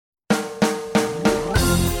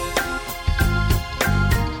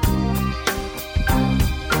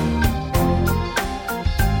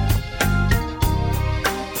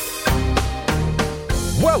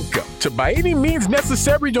to By Any Means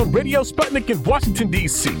Necessary on Radio Sputnik in Washington,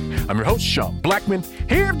 D.C. I'm your host, Sean Blackmon,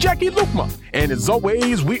 here with Jacquie Luqman. And as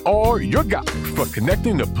always, we are your guide for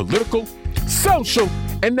connecting the political, social,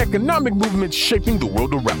 and economic movements shaping the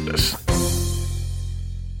world around us.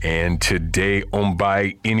 And today on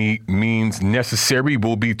By Any Means Necessary,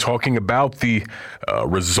 we'll be talking about the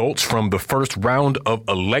results from the first round of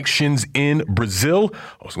elections in Brazil.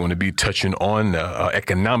 Also going to be touching on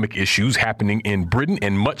economic issues happening in Britain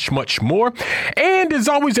and much, much more. And as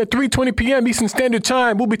always, at 3:20 p.m. Eastern Standard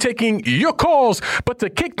Time, we'll be taking your calls. But to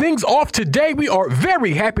kick things off today, we are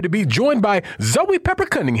very happy to be joined by Zoe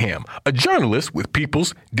Pepper-Cunningham, a journalist with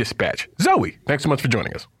People's Dispatch. Zoe, thanks so much for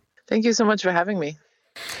joining us. Thank you so much for having me.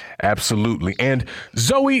 Absolutely. And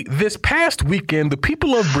Zoe, this past weekend, the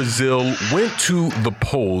people of Brazil went to the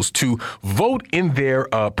polls to vote in their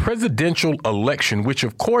presidential election, which,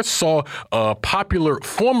 of course, saw popular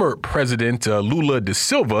former President Lula da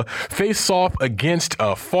Silva face off against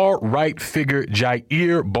far-right figure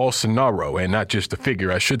Jair Bolsonaro. And not just a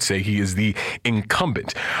figure, I should say, he is the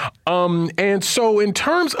incumbent. And so in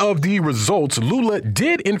terms of the results, Lula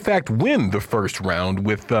did, in fact, win the first round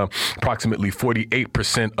with approximately 48%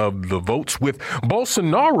 of the votes, with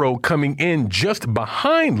Bolsonaro coming in just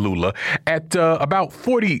behind Lula at about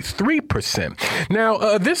 43%.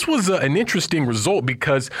 Now, this was an interesting result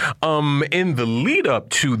because in the lead up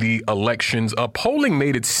to the elections, polling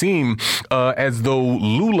made it seem as though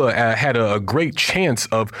Lula had a great chance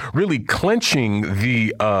of really clinching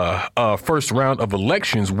the first round of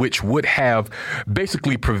elections, which would have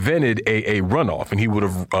basically prevented a runoff, and he would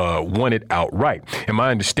have won it outright. And my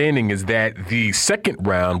understanding is that the second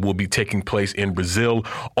round will be taking place in Brazil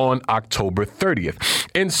on October 30th.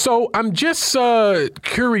 And so I'm just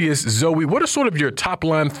curious, Zoe, what are sort of your top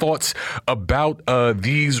line thoughts about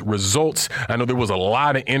these results? I know there was a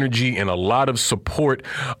lot of energy and a lot of support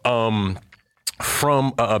from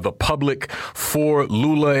the public for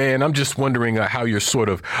Lula, and I'm just wondering how you're sort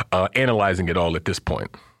of analyzing it all at this point.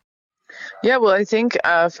 Yeah, well, I think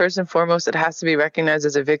first and foremost, it has to be recognized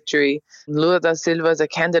as a victory. Lula da Silva is a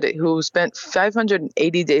candidate who spent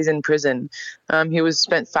 580 days in prison. He was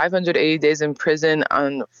spent 580 days in prison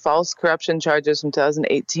on false corruption charges from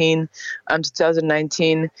 2018 to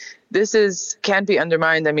 2019. This can't be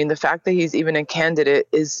undermined. I mean, the fact that he's even a candidate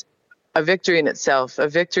is a victory in itself, a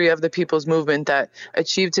victory of the people's movement that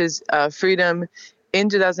achieved his freedom in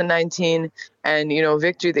 2019, and,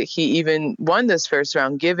 victory that he even won this first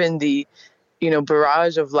round, given the,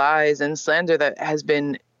 barrage of lies and slander that has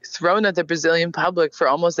been thrown at the Brazilian public for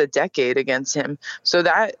almost a decade against him. So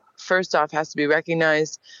that, first off, has to be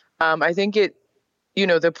recognized. I think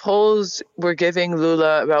the polls were giving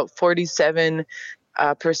Lula about 47%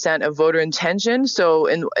 of voter intention. So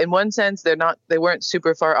in one sense, they weren't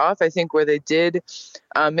super far off. I think where they did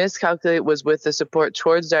miscalculate was with the support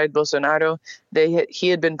towards Jair Bolsonaro. He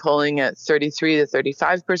had been polling at 33 to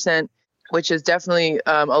 35%, which is definitely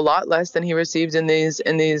a lot less than he received in these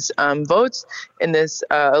votes in this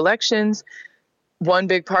elections. One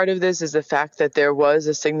big part of this is the fact that there was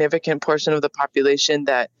a significant portion of the population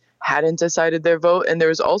that hadn't decided their vote. And there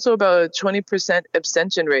was also about a 20%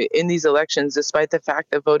 abstention rate in these elections, despite the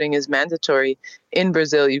fact that voting is mandatory in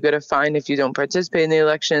Brazil. You get a fine if you don't participate in the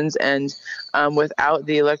elections. And without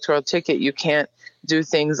the electoral ticket, you can't do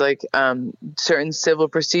things like certain civil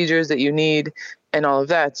procedures that you need and all of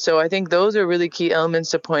that. So I think those are really key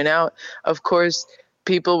elements to point out. Of course,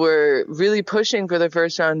 people were really pushing for the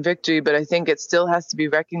first round victory, but I think it still has to be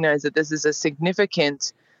recognized that this is a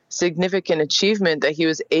significant achievement that he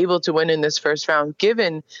was able to win in this first round,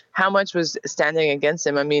 given how much was standing against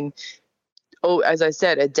him. I mean, as I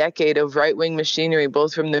said, a decade of right-wing machinery,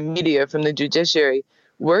 both from the media, from the judiciary,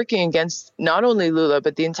 working against not only Lula,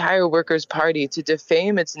 but the entire Workers' Party, to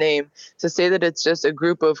defame its name, to say that it's just a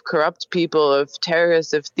group of corrupt people, of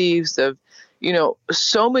terrorists, of thieves, of,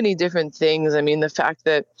 so many different things. I mean, the fact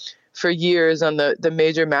that for years on the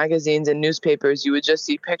major magazines and newspapers, you would just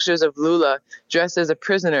see pictures of Lula dressed as a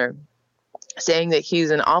prisoner, saying that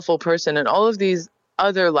he's an awful person, and all of these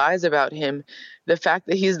other lies about him. The fact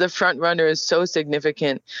that he's the front runner is so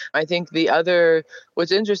significant. I think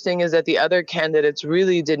what's interesting is that the other candidates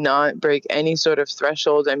really did not break any sort of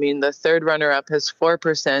threshold. I mean, the third runner-up has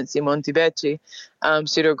 4%, Simone Tebet.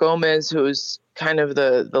 Ciro Gomes, who's kind of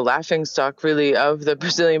the laughingstock, really, of the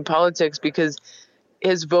Brazilian politics, because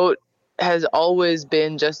his vote has always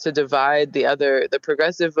been just to divide the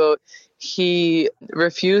progressive vote. he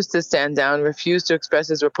refused to stand down, refused to express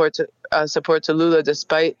his support to Lula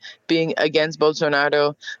despite being against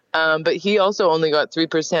Bolsonaro. But he also only got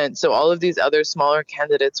 3%. So all of these other smaller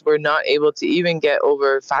candidates were not able to even get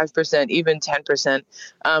over 5%, even 10%.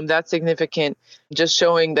 That's significant, just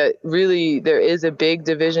showing that really there is a big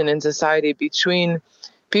division in society between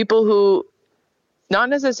people who not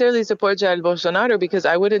necessarily support Jair Bolsonaro, because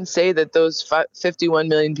I wouldn't say that those 51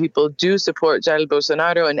 million people do support Jair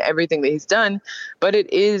Bolsonaro and everything that he's done, but it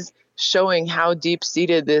is showing how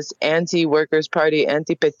deep-seated this anti-Workers' Party,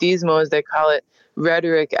 anti-petismo, as they call it,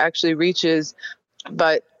 rhetoric actually reaches.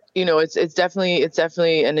 But it's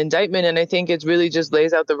definitely an indictment, and I think it really just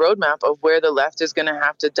lays out the roadmap of where the left is going to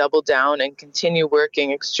have to double down and continue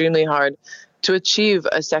working extremely hard to achieve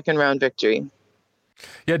a second-round victory.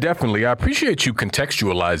 Yeah, definitely. I appreciate you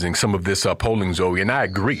contextualizing some of this polling, Zoe, and I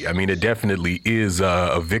agree. I mean, it definitely is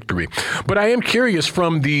a victory. But I am curious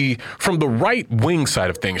from the right wing side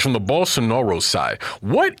of things, from the Bolsonaro side,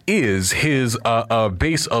 what is his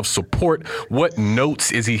base of support? What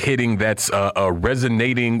notes is he hitting that's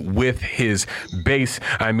resonating with his base?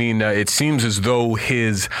 I mean, it seems as though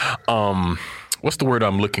his what's the word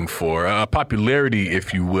I'm looking for? Popularity,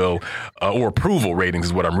 if you will, or approval ratings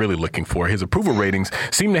is what I'm really looking for. His approval ratings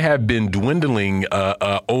seem to have been dwindling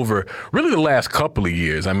over really the last couple of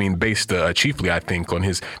years. I mean, based chiefly, I think, on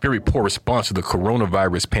his very poor response to the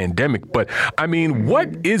coronavirus pandemic. But I mean, what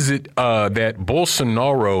is it that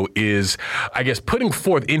Bolsonaro is, I guess, putting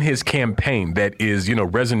forth in his campaign that is,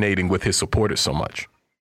 resonating with his supporters so much?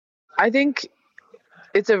 I think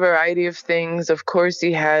it's a variety of things. Of course,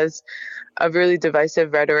 he has a really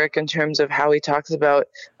divisive rhetoric in terms of how he talks about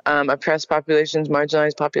oppressed populations,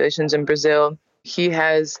 marginalized populations in Brazil. He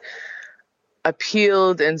has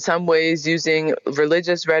appealed in some ways using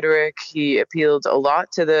religious rhetoric. He appealed a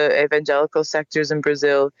lot to the evangelical sectors in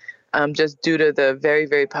Brazil, just due to the very,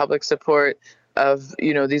 very public support of,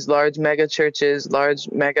 these large mega churches, large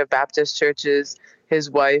mega Baptist churches. His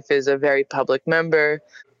wife is a very public member.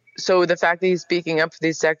 So the fact that he's speaking up for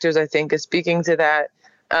these sectors, I think, is speaking to that.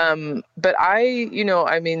 But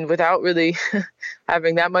without really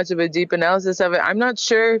having that much of a deep analysis of it, I'm not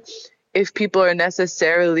sure if people are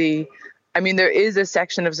necessarily, there is a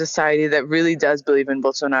section of society that really does believe in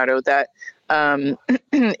Bolsonaro, that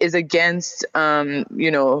is against,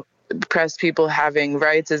 oppressed people having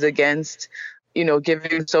rights, is against,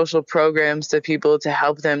 giving social programs to people to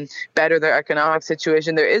help them better their economic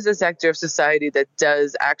situation. There is a sector of society that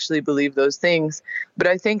does actually believe those things. But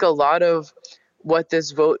I think a lot of what this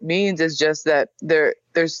vote means is just that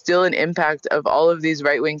there's still an impact of all of these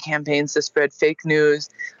right-wing campaigns to spread fake news,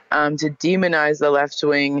 to demonize the left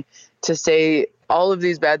wing, to say all of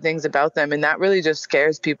these bad things about them. And that really just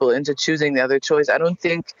scares people into choosing the other choice. I don't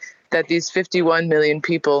think that these 51 million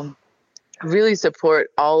people really support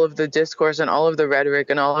all of the discourse and all of the rhetoric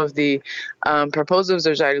and all of the proposals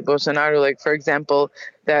of Jair Bolsonaro, like, for example,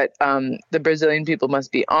 that the Brazilian people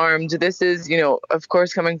must be armed. This is, of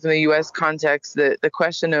course, coming from the U.S. context, the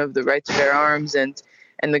question of the right to bear arms and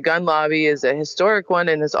the gun lobby is a historic one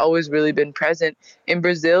and has always really been present. In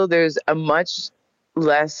Brazil, there's a much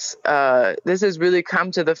less, this has really come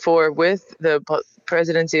to the fore with the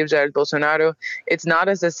presidency of Jair Bolsonaro. It's not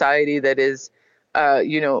a society that is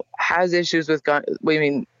has issues with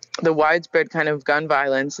the widespread kind of gun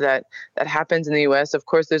violence that happens in the U.S. Of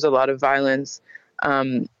course, there's a lot of violence,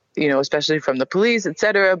 especially from the police, et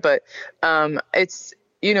cetera. But it's,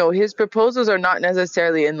 his proposals are not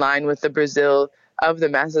necessarily in line with the Brazil of the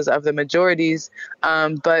masses, of the majorities.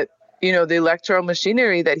 But, the electoral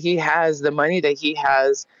machinery that he has, the money that he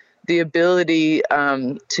has, the ability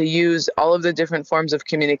to use all of the different forms of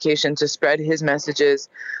communication to spread his messages,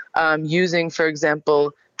 using, for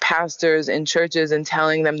example, pastors in churches and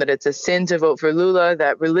telling them that it's a sin to vote for Lula,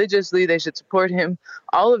 that religiously they should support him.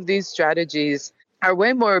 All of these strategies are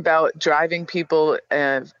way more about driving people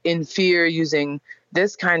in fear using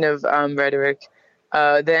this kind of rhetoric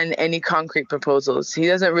than any concrete proposals. He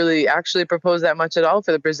doesn't really actually propose that much at all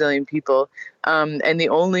for the Brazilian people. And the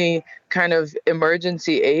only kind of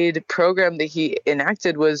emergency aid program that he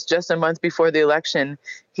enacted was just a month before the election.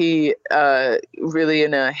 He really,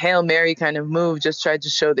 in a Hail Mary kind of move, just tried to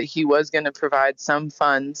show that he was going to provide some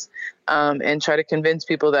funds and try to convince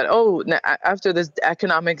people that, after this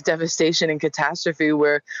economic devastation and catastrophe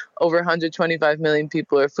where over 125 million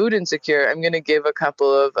people are food insecure, I'm going to give a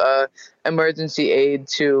couple of emergency aid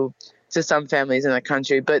to some families in the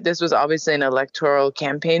country. But this was obviously an electoral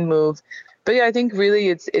campaign move. But yeah, I think really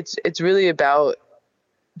it's really about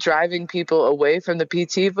driving people away from the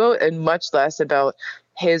PT vote and much less about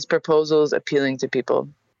his proposals appealing to people.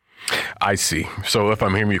 I see. So if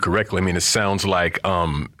I'm hearing you correctly, I mean, it sounds like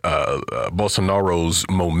Bolsonaro's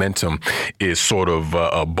momentum is sort of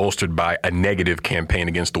bolstered by a negative campaign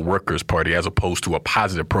against the Workers' Party as opposed to a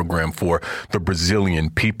positive program for the Brazilian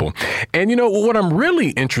people. And, what I'm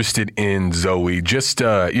really interested in, Zoe, just,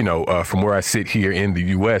 from where I sit here in the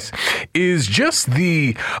U.S., is just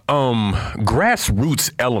the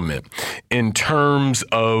grassroots element in terms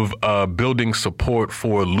of building support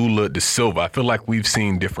for Lula da Silva. I feel like we've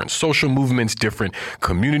seen different social movements, different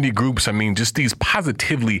community groups. I mean, just these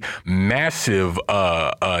positively massive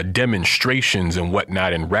demonstrations and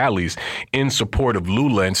whatnot and rallies in support of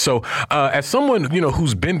Lula. And so as someone,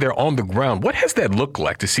 who's been there on the ground, what has that looked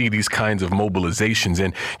like to see these kinds of mobilizations?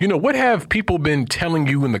 And, what have people been telling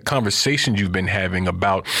you in the conversations you've been having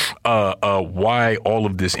about why all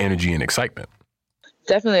of this energy and excitement?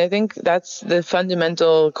 Definitely. I think that's the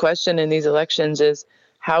fundamental question in these elections is,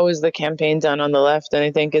 how is the campaign done on the left? And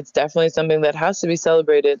I think it's definitely something that has to be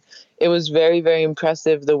celebrated. It was very, very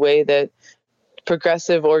impressive the way that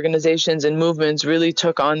progressive organizations and movements really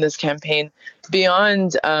took on this campaign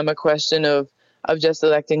beyond a question of just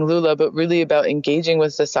electing Lula, but really about engaging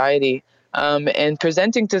with society and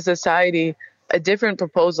presenting to society a different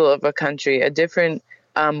proposal of a country, a different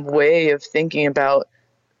way of thinking about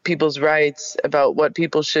people's rights, about what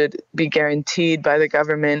people should be guaranteed by the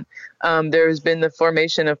government. There has been the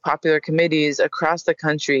formation of popular committees across the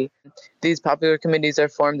country. These popular committees are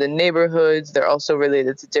formed in neighborhoods. They're also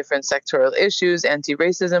related to different sectoral issues,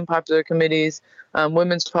 anti-racism popular committees,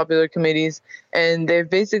 women's popular committees. And they've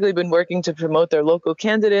basically been working to promote their local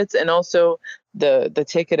candidates and also the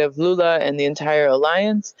ticket of Lula and the entire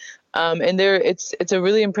alliance. It's a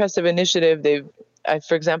really impressive initiative.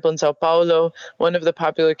 For example, in Sao Paulo, one of the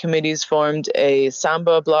popular committees formed a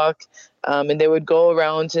samba block, and they would go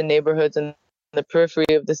around to neighborhoods in the periphery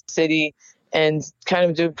of the city and kind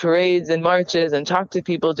of do parades and marches and talk to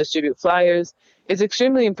people, distribute flyers. It's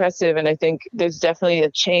extremely impressive, and I think there's definitely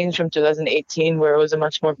a change from 2018, where it was a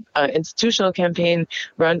much more institutional campaign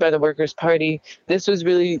run by the Workers' Party. This was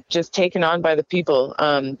really just taken on by the people.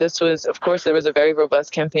 This was, of course, there was a very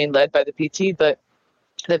robust campaign led by the PT, but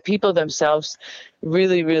the people themselves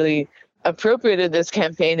really, really appropriated this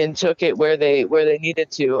campaign and took it where they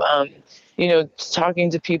needed to.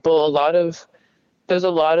 Talking to people, there's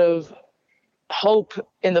a lot of hope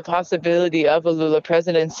in the possibility of a Lula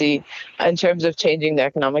presidency in terms of changing the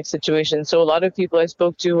economic situation. So a lot of people I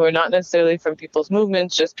spoke to who are not necessarily from people's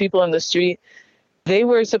movements, just people on the street, they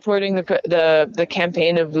were supporting the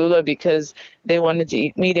campaign of Lula because they wanted to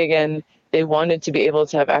eat meat again. They wanted to be able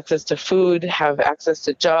to have access to food, have access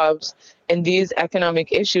to jobs, and these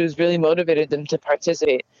economic issues really motivated them to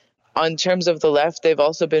participate. On terms of the left, they've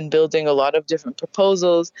also been building a lot of different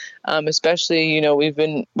proposals, especially, we've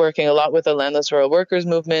been working a lot with the landless rural workers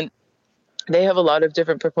movement. They have a lot of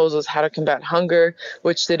different proposals how to combat hunger,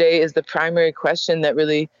 which today is the primary question that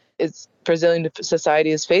really is Brazilian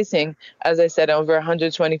society is facing. As I said, over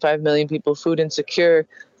 125 million people food insecure,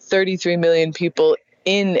 33 million people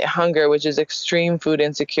in hunger, which is extreme food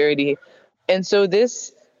insecurity. And so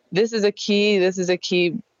this is a key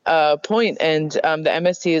point. And the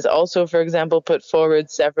MST has also, for example, put forward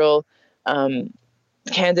several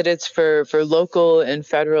candidates for local and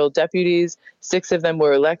federal deputies. 6 of them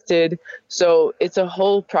were elected. So it's a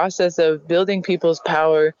whole process of building people's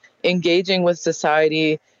power, engaging with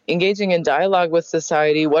society, engaging in dialogue with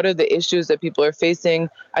society. What are the issues that people are facing?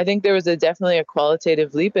 I think there was definitely a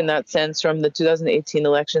qualitative leap in that sense from the 2018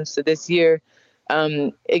 elections to this year.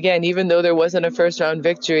 Again, even though there wasn't a first round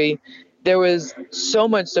victory, there was so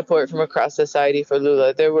much support from across society for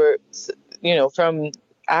Lula. There were, from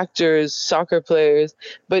actors, soccer players,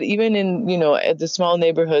 but even in, at the small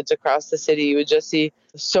neighborhoods across the city, you would just see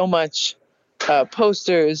so much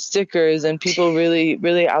posters, stickers, and people really,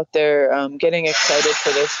 really out there getting excited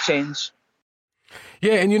for this change.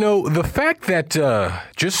 Yeah, and the fact that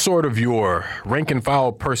just sort of your rank and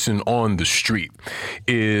file person on the street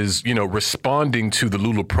is, responding to the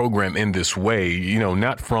Lula program in this way,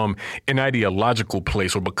 not from an ideological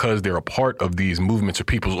place or because they're a part of these movements or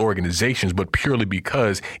people's organizations, but purely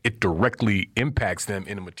because it directly impacts them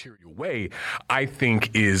in a material way, I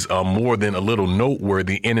think is more than a little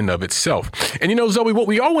noteworthy in and of itself. And, Zoe, what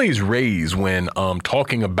we always raise when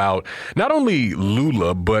talking about not only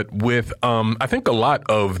Lula, but with, I think, a lot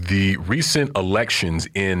of the recent elections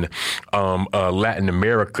in Latin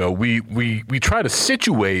America, we try to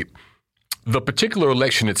situate the particular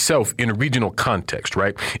election itself in a regional context,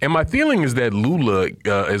 right? And my feeling is that Lula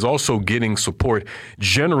is also getting support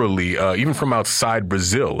generally, even from outside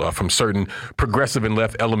Brazil, from certain progressive and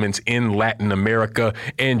left elements in Latin America,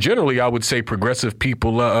 and generally, I would say progressive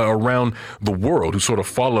people around the world who sort of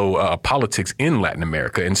follow politics in Latin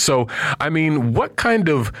America. And so, I mean, what kind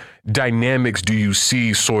of dynamics do you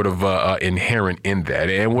see sort of inherent in that?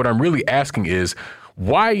 And what I'm really asking is,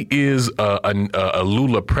 why is a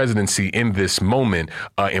Lula presidency in this moment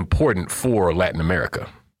important for Latin America?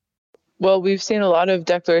 Well, we've seen a lot of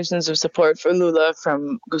declarations of support for Lula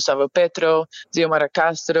from Gustavo Petro, Xiomara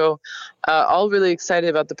Castro, all really excited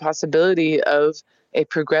about the possibility of a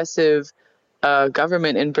progressive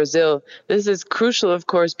government in Brazil. This is crucial, of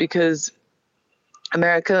course, because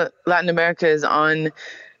Latin America is on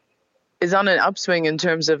an upswing in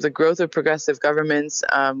terms of the growth of progressive governments.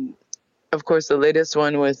 Of course, the latest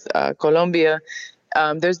one with Colombia.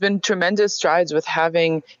 There's been tremendous strides with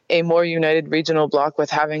having a more united regional bloc, with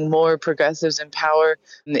having more progressives in power.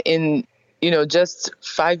 Just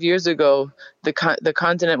 5 years ago, the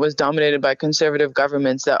continent was dominated by conservative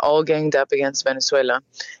governments that all ganged up against Venezuela.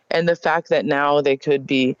 And the fact that now they could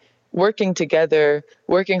be working together,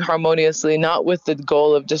 working harmoniously, not with the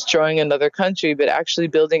goal of destroying another country, but actually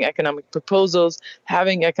building economic proposals,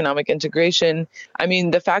 having economic integration. I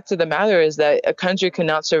mean, the fact of the matter is that a country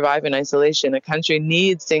cannot survive in isolation. A country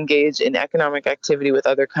needs to engage in economic activity with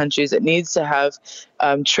other countries. It needs to have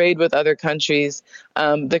trade with other countries.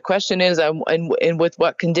 The question is, and with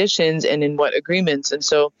what conditions and in what agreements? And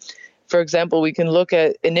so, for example, we can look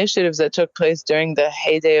at initiatives that took place during the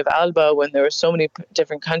heyday of ALBA, when there were so many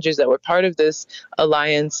different countries that were part of this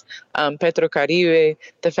alliance, Petrocaribe,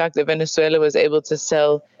 the fact that Venezuela was able to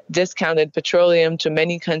sell discounted petroleum to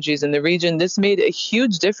many countries in the region. This made a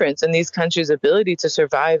huge difference in these countries' ability to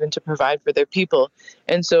survive and to provide for their people.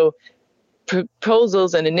 And so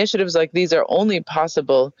proposals and initiatives like these are only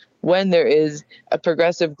possible when there is a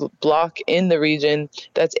progressive bloc in the region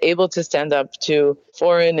that's able to stand up to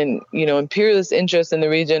foreign and, imperialist interests in the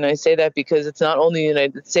region. I say that because it's not only the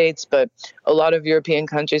United States, but a lot of European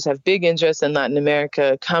countries have big interests in Latin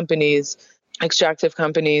America, companies, extractive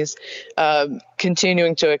companies,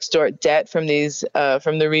 continuing to extort debt from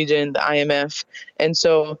the region, the IMF. And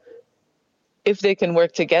so if they can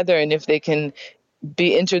work together and if they can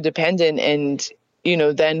be interdependent and,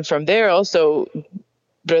 then from there also,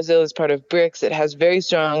 Brazil is part of BRICS. It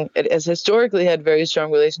has historically had very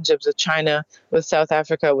strong relationships with China, with South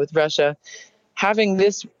Africa, with Russia. Having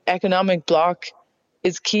this economic bloc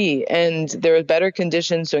is key, and there are better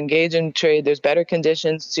conditions to engage in trade. There's better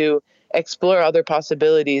conditions to explore other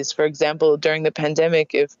possibilities. For example, during the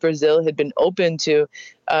pandemic, if Brazil had been open to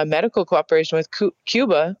medical cooperation with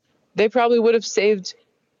Cuba, they probably would have saved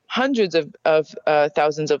hundreds of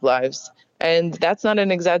thousands of lives. And that's not an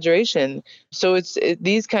exaggeration. So it's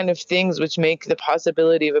these kind of things which make the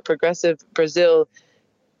possibility of a progressive Brazil,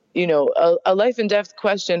 a life and death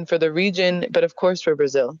question for the region, but of course for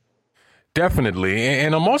Brazil. Definitely.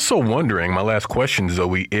 And I'm also wondering, my last question,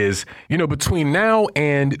 Zoe, is, between now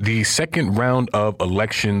and the second round of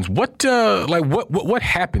elections, what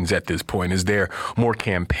happens at this point? Is there more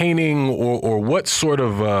campaigning or what sort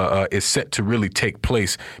of is set to really take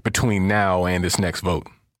place between now and this next vote?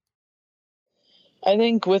 I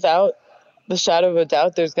think without the shadow of a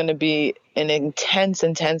doubt, there's going to be an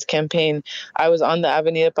intense campaign. I was on the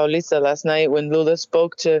Avenida Paulista last night when Lula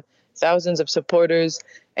spoke to thousands of supporters,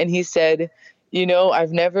 and he said,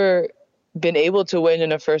 I've never been able to win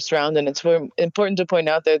in a first round. And it's important to point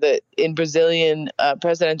out there that in Brazilian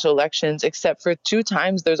presidential elections, except for 2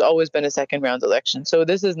 times, there's always been a second round election. So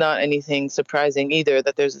this is not anything surprising either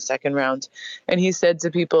that there's a second round. And he said to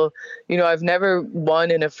people, I've never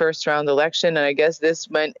won in a first round election. And I guess this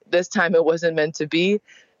time it wasn't meant to be.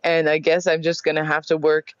 And I guess I'm just going to have to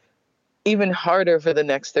work even harder for the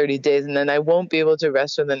next 30 days. And then I won't be able to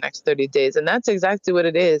rest for the next 30 days. And that's exactly what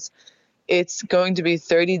it is. It's going to be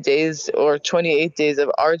 30 days or 28 days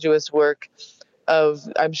of arduous work of,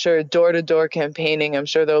 I'm sure, door-to-door campaigning. I'm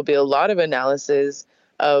sure there will be a lot of analysis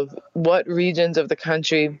of what regions of the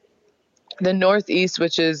country, the Northeast,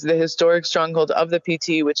 which is the historic stronghold of the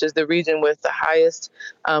PT, which is the region with the highest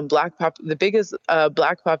the biggest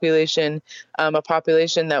Black population, a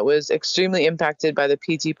population that was extremely impacted by the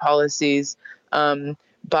PT policies,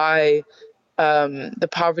 by the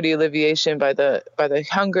poverty alleviation, by the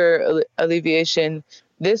hunger alleviation.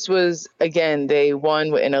 This was, again, they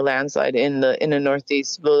won in a landslide in the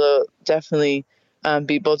Northeast. Lula definitely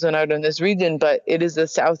beat Bolsonaro in this region, but it is the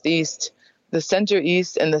Southeast, the Center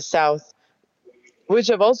East, and the South, which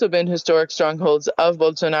have also been historic strongholds of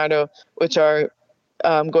Bolsonaro, which are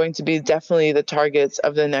going to be definitely the targets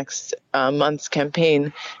of the next month's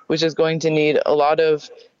campaign, which is going to need a lot of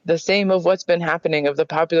the same of what's been happening, of the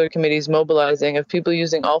popular committees mobilizing, of people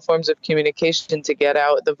using all forms of communication to get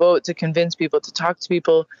out the vote, to convince people, to talk to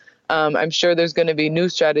people. I'm sure there's going to be new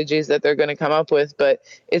strategies that they're going to come up with, but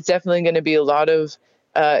it's definitely going to be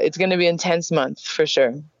it's going to be an intense month for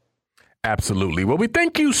sure. Absolutely. Well, we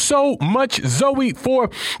thank you so much, Zoe, for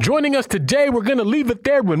joining us today. We're going to leave it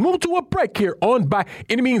there. We'll move to a break here on By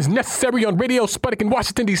Any Means Necessary on Radio Sputnik in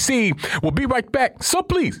Washington, D.C. We'll be right back, so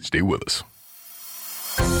please stay with us.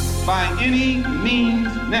 By any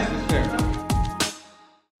means necessary.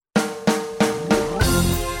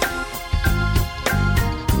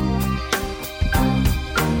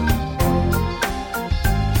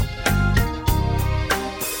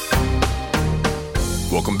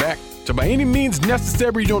 Welcome back to By Any Means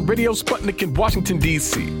Necessary on Radio Sputnik in Washington,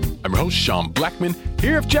 D.C. I'm your host, Sean Blackmon,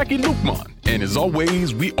 here with Jacquie Luqman. And as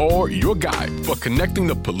always, we are your guide for connecting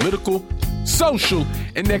the political, social,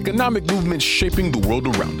 and economic movements shaping the world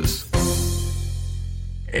around us.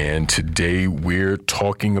 And today we're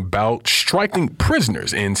talking about striking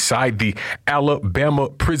prisoners inside the Alabama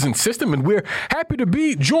prison system. And we're happy to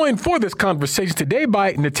be joined for this conversation today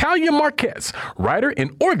by Natalia Marques, writer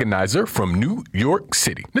and organizer from New York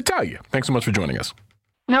City. Natalia, thanks so much for joining us.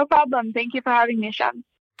 No problem. Thank you for having me, Sean.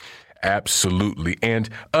 Absolutely. And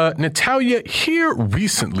Natalia, here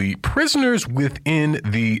recently, prisoners within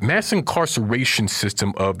the mass incarceration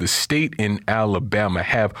system of the state in Alabama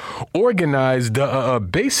have organized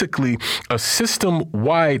basically a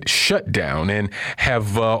system-wide shutdown and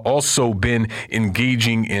have also been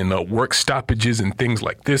engaging in work stoppages and things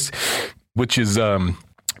like this, which is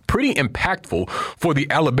pretty impactful for the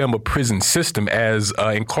Alabama prison system, as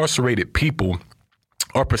incarcerated people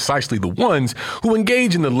are precisely the ones who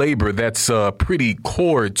engage in the labor that's pretty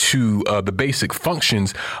core to the basic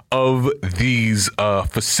functions of these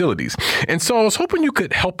facilities. And so I was hoping you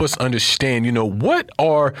could help us understand, what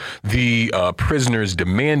are the prisoners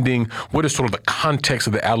demanding? What is sort of the context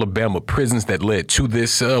of the Alabama prisons that led to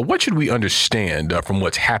this? What should we understand from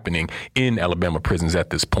what's happening in Alabama prisons at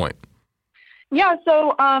this point? Yeah,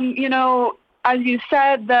 so, as you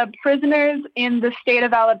said, the prisoners in the state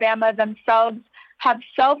of Alabama themselves have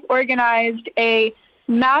self-organized a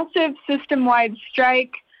massive system-wide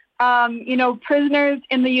strike. Prisoners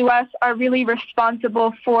in the U.S. are really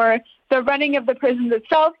responsible for the running of the prisons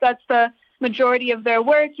itself. That's the majority of their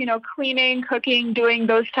work, cleaning, cooking, doing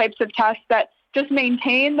those types of tasks that just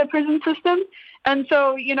maintain the prison system. And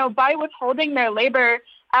so, by withholding their labor,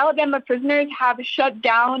 Alabama prisoners have shut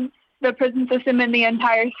down the prison system in the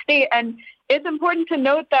entire state. And it's important to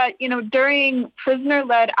note that, during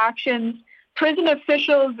prisoner-led actions, prison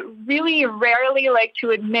officials really rarely like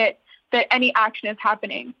to admit that any action is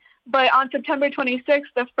happening. But on September 26th,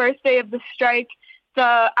 the first day of the strike,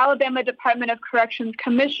 the Alabama Department of Corrections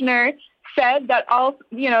commissioner said that all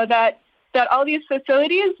these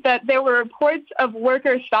facilities, that there were reports of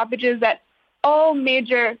worker stoppages at all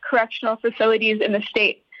major correctional facilities in the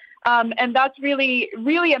state. And that's really,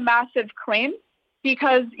 really a massive claim,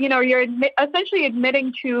 because, you're essentially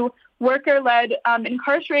admitting to worker-led,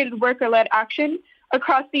 incarcerated worker-led action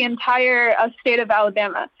across the entire state of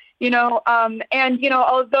Alabama. Although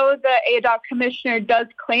the ADOC commissioner does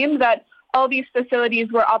claim that all these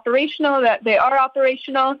facilities were operational, that they are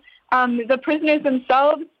operational, the prisoners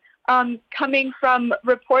themselves, coming from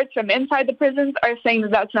reports from inside the prisons, are saying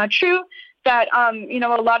that that's not true, that,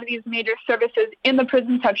 a lot of these major services in the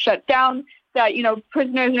prisons have shut down, that,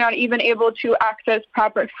 prisoners are not even able to access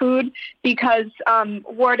proper food because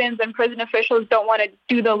wardens and prison officials don't want to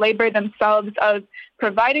do the labor themselves of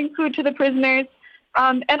providing food to the prisoners.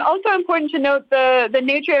 And also important to note the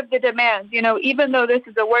nature of the demands. Even though this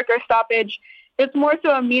is a worker stoppage, it's more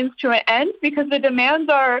so a means to an end, because the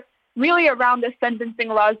demands are really around the sentencing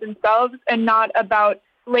laws themselves and not about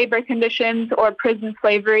labor conditions or prison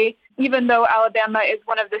slavery, even though Alabama is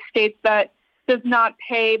one of the states that does not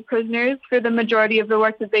pay prisoners for the majority of the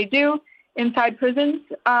work that they do inside prisons.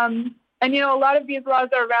 And, a lot of these laws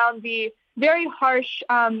are around the very harsh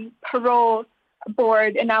parole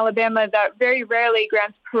board in Alabama that very rarely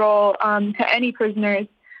grants parole to any prisoners,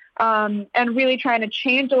 and really trying to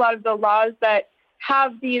change a lot of the laws that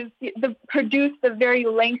have produce the very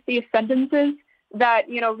lengthy sentences that,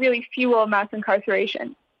 really fuel mass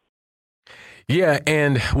incarceration. Yeah.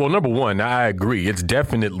 And well, number one, I agree. It's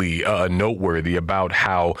definitely noteworthy about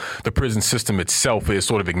how the prison system itself is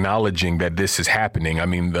sort of acknowledging that this is happening. I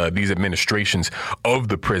mean, these administrations of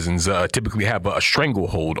the prisons typically have a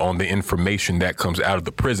stranglehold on the information that comes out of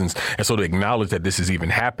the prisons. And so to acknowledge that this is even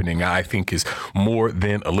happening, I think is more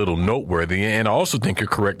than a little noteworthy. And I also think you're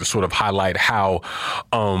correct to sort of highlight how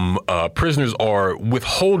prisoners are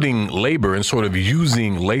withholding labor and sort of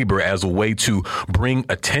using labor as a way to bring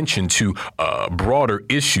attention to broader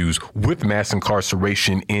issues with mass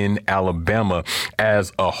incarceration in Alabama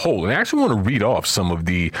as a whole. And I actually want to read off some of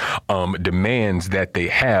the demands that they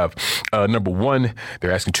have. Number one,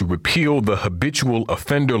 they're asking to repeal the habitual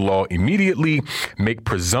offender law immediately, make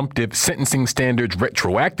presumptive sentencing standards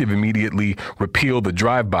retroactive immediately, repeal the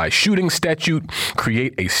drive-by shooting statute,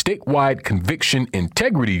 create a statewide conviction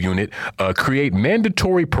integrity unit, create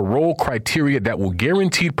mandatory parole criteria that will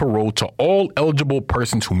guarantee parole to all eligible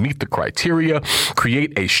persons who meet the criteria,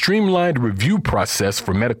 create a streamlined review process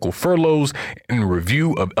for medical furloughs and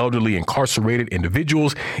review of elderly incarcerated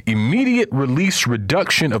individuals, immediate release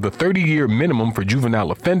reduction of the 30-year minimum for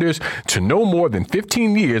juvenile offenders to no more than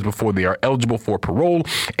 15 years before they are eligible for parole,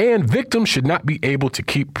 and victims should not be able to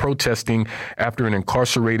keep protesting after an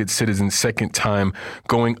incarcerated citizen's second time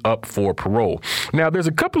going up for parole. Now, there's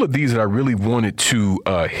a couple of these that I really wanted to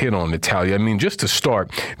hit on, Natalia. I mean, just to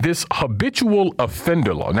start, this habitual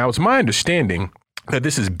offender law. Now, it's my understanding that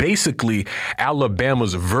this is basically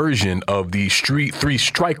Alabama's version of the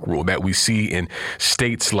three-strike rule that we see in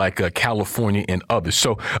states like California and others.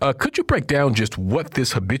 So could you break down just what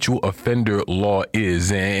this habitual offender law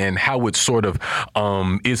is and how it sort of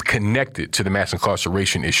is connected to the mass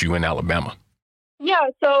incarceration issue in Alabama? Yeah,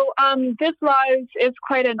 so this law is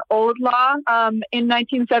quite an old law in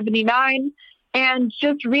 1979. And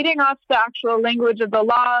just reading off the actual language of the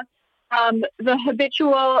law, the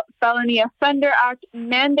Habitual Felony Offender Act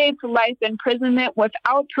mandates life imprisonment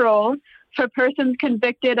without parole for persons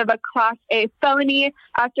convicted of a Class A felony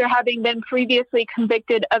after having been previously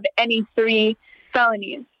convicted of any 3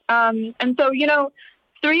 felonies. And so,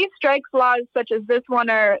 three strikes laws such as this one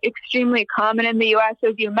are extremely common in the U.S.,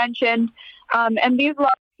 as you mentioned. And these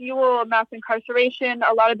laws fuel mass incarceration.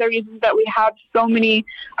 A lot of the reasons that we have so many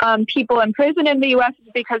people in prison in the U.S.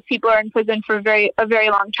 is because people are in prison for a very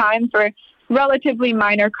long time for relatively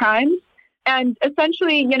minor crimes. And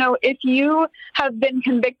essentially, if you have been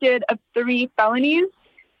convicted of 3 felonies,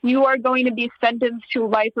 you are going to be sentenced to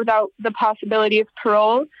life without the possibility of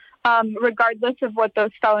parole, regardless of what those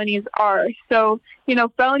felonies are. So,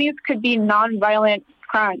 felonies could be nonviolent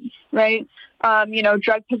crimes, right?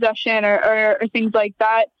 Drug possession or things like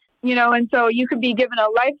that, and so you could be given a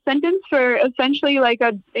life sentence for essentially like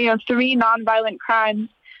 3 nonviolent crimes.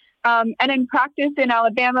 And in practice in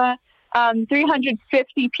Alabama,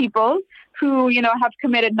 350 people who, have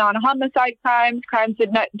committed non-homicide crimes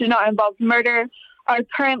that do not involve murder, are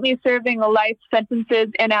currently serving life sentences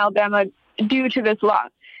in Alabama due to this law.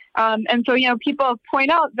 And so, people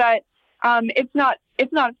point out that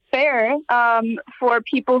it's not fair for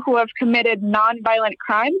people who have committed nonviolent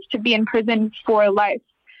crimes to be in prison for life.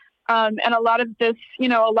 And a lot of this, a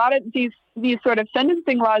lot of these sort of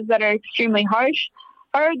sentencing laws that are extremely harsh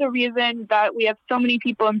are the reason that we have so many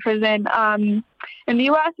people in prison in the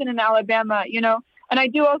U.S. and in Alabama, And I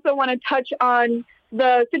do also want to touch on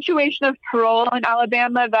the situation of parole in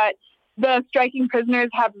Alabama that the striking prisoners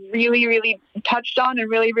have really, really touched on and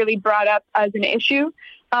really, really brought up as an issue.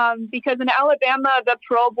 Because in Alabama, the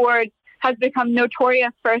parole board has become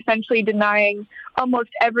notorious for essentially denying almost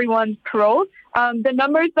everyone's parole. The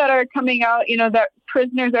numbers that are coming out, that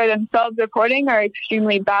prisoners are themselves reporting are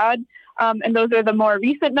extremely bad. And those are the more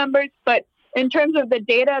recent numbers. But in terms of the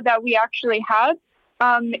data that we actually have,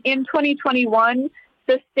 in 2021,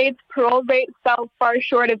 the state's parole rate fell far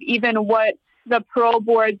short of even what the parole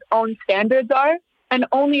board's own standards are. And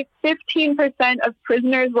only 15% of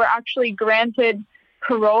prisoners were actually granted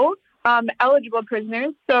parole, eligible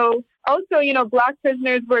prisoners. So also, Black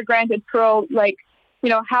prisoners were granted parole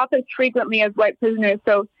half as frequently as white prisoners.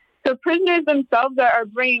 So prisoners themselves are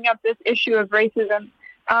bringing up this issue of racism.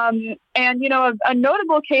 And a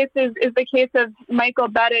notable case is the case of Michael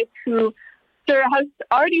Bettis, who has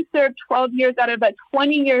already served 12 years out of a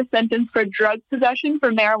 20-year sentence for drug possession,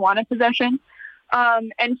 for marijuana possession.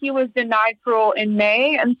 And he was denied parole in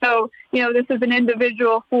May. And so, this is an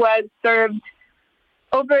individual who has served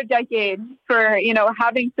over a decade for,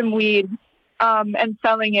 having some weed and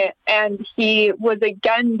selling it. And he was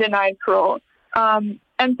again denied parole. And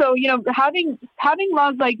so, having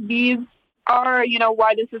laws like these are,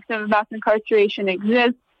 why the system of mass incarceration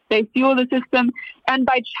exists. They fuel the system. And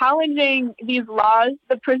by challenging these laws,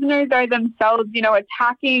 the prisoners are themselves,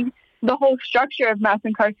 attacking the whole structure of mass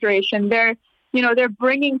incarceration. They're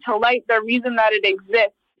bringing to light the reason that it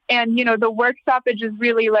exists. And, the work stoppage is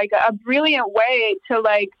really like a brilliant way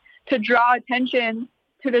to draw attention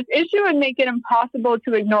to this issue and make it impossible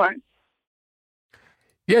to ignore.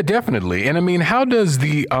 Yeah, definitely. And I mean, how does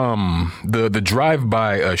the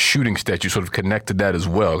drive-by shooting statute sort of connect to that as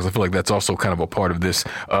well? Because I feel like that's also kind of a part of this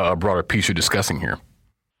broader piece you're discussing here.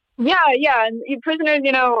 Yeah. And prisoners,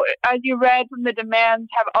 as you read from the demands,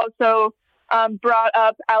 have also brought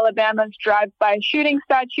up Alabama's drive-by shooting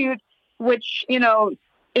statute, which,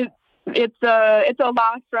 it's a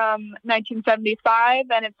law from 1975,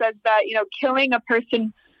 and it says that, killing a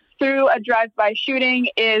person through a drive-by shooting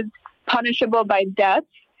is punishable by death,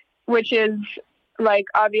 which is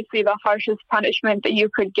obviously the harshest punishment that you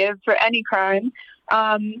could give for any crime.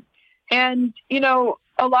 And,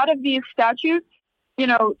 a lot of these statutes,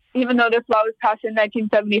 even though this law was passed in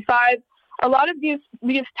 1975, a lot of these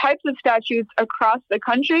types of statutes across the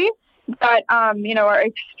country that, are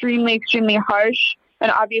extremely, extremely harsh.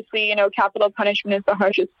 And obviously, capital punishment is the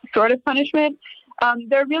harshest sort of punishment.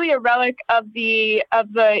 They're really a relic of the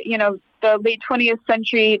late 20th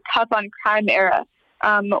century tough on crime era,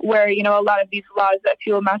 where, a lot of these laws that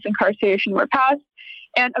fuel mass incarceration were passed.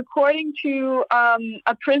 And according to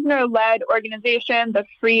a prisoner-led organization, the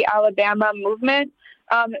Free Alabama Movement,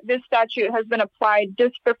 this statute has been applied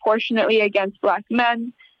disproportionately against Black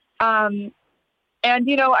men. And,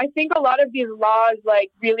 I think a lot of these laws,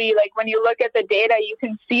 really, when you look at the data, you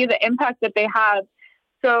can see the impact that they have.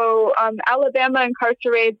 So Alabama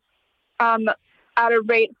incarcerates at a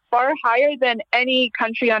rate far higher than any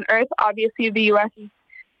country on earth. Obviously, the U.S.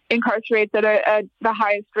 incarcerates at the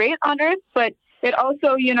highest rate on earth, but it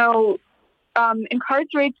also,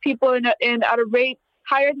 incarcerates people at a rate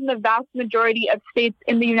higher than the vast majority of states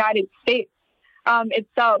in the United States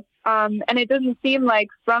itself. And it doesn't seem like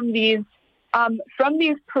from this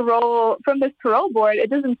parole board, it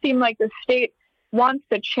doesn't seem like the state wants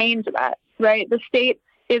to change that, right? The state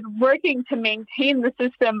is working to maintain the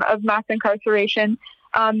system of mass incarceration,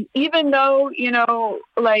 even though,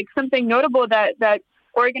 something notable that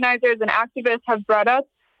organizers and activists have brought up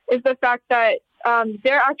is the fact that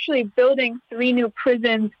they're actually building 3 new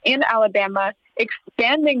prisons in Alabama,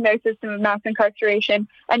 expanding their system of mass incarceration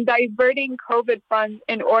and diverting COVID funds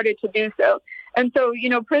in order to do so. And so,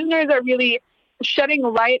 prisoners are really shedding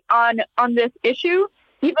light on this issue,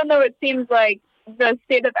 even though it seems like the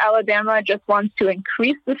state of Alabama just wants to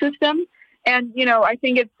increase the system. And, I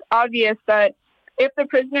think it's obvious that if the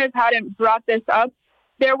prisoners hadn't brought this up,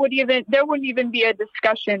 there wouldn't even be a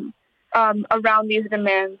discussion around these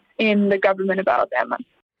demands in the government of Alabama.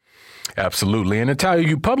 Absolutely. And Natalia,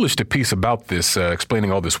 you published a piece about this,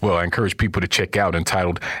 explaining all this well. I encourage people to check out,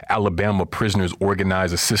 entitled Alabama Prisoners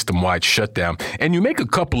Organize a System-Wide Shutdown. And you make a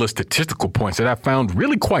couple of statistical points that I found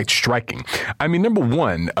really quite striking. I mean, number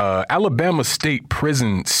one, Alabama state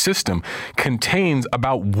prison system contains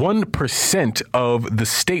about 1% of the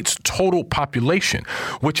state's total population,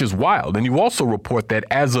 which is wild. And you also report that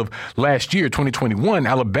as of last year, 2021,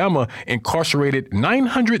 Alabama incarcerated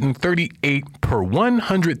 938 per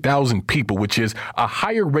 100,000 people, which is a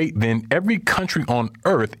higher rate than every country on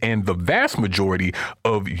earth and the vast majority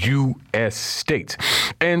of U.S. states.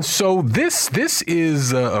 And so this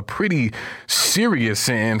is a pretty serious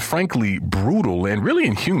and frankly brutal and really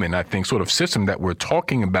inhuman, I think, sort of system that we're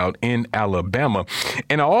talking about in Alabama.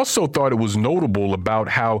 And I also thought it was notable about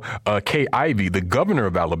how Kay Ivey, the governor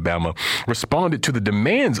of Alabama, responded to the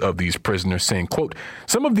demands of these prisoners, saying, quote,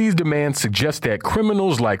 "Some of these demands suggest that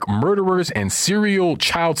criminals like murderers and serial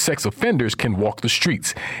child sex offenders can walk the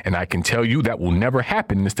streets. And I can tell you that will never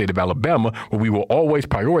happen in the state of Alabama, where we will always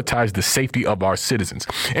prioritize the safety of our citizens."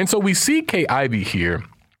 And so we see Kay Ivey here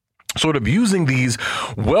sort of using these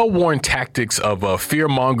well-worn tactics of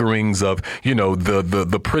fear-mongerings of,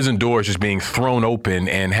 the prison doors just being thrown open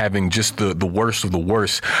and having just the worst of the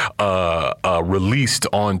worst released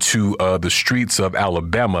onto the streets of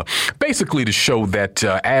Alabama, basically to show that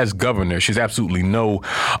as governor, she's absolutely no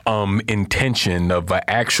intention of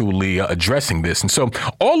actually addressing this. And so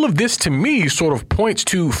all of this to me sort of points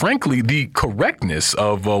to, frankly, the correctness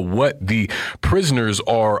of what the prisoners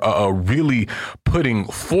are really putting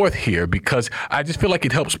forth here, because I just feel like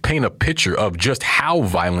it helps paint a picture of just how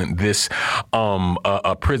violent this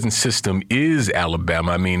prison system is,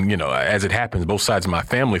 Alabama. I mean, as it happens, both sides of my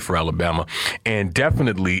family for Alabama, and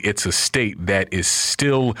definitely it's a state that is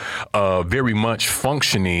still very much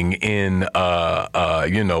functioning in,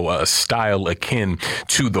 a style akin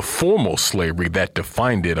to the formal slavery that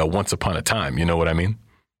defined it once upon a time. You know what I mean?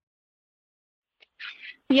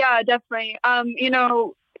 Yeah, definitely.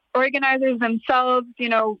 Organizers themselves,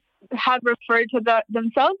 have referred to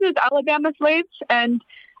themselves as Alabama slaves, and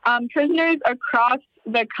prisoners across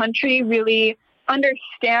the country really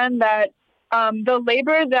understand that the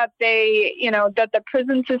labor that that the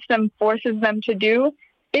prison system forces them to do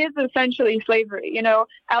is essentially slavery.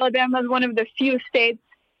 Alabama is one of the few states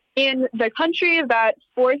in the country that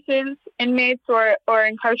forces inmates or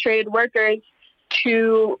incarcerated workers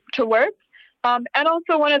to work. And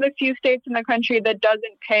also one of the few states in the country that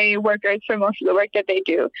doesn't pay workers for most of the work that they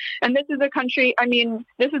do. And this is a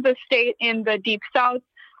state in the Deep South,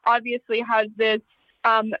 obviously has this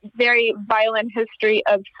very violent history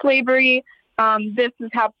of slavery. This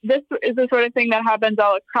is the sort of thing that happens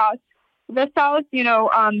all across the South.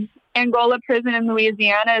 Angola prison in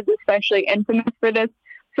Louisiana is especially infamous for this.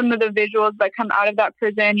 Some of the visuals that come out of that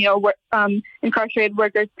prison, incarcerated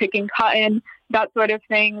workers picking cotton, that sort of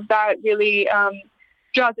thing, that really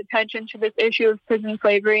draws attention to this issue of prison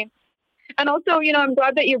slavery. And also, I'm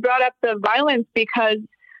glad that you brought up the violence, because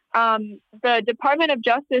the Department of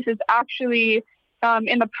Justice is actually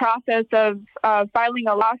in the process of filing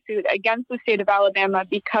a lawsuit against the state of Alabama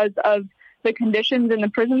because of the conditions in the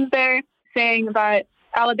prisons there, saying that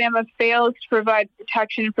Alabama fails to provide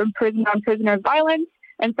protection from prisoner-on-prisoner violence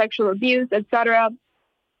and sexual abuse, etc.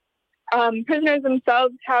 Prisoners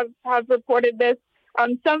themselves have reported this.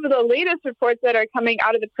 Some of the latest reports that are coming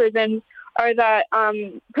out of the prisons are that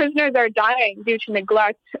prisoners are dying due to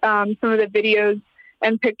neglect. Some of the videos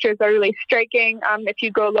and pictures are really striking. If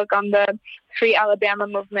you go look on the Free Alabama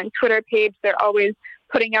Movement Twitter page, they're always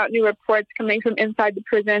putting out new reports coming from inside the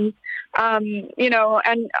prisons. And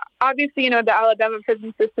obviously, the Alabama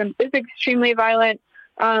prison system is extremely violent.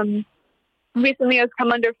 Recently has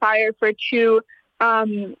come under fire for two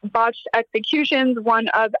botched executions, one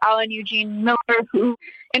of Alan Eugene Miller,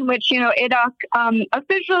 in which, ADOC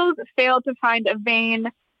officials failed to find a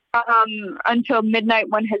vein until midnight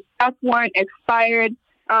when his death warrant expired,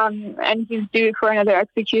 and he's due for another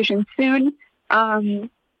execution soon. And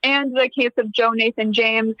the case of Joe Nathan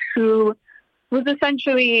James, who was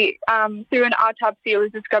essentially, through an autopsy, it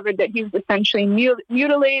was discovered that he was essentially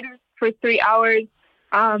mutilated for 3 hours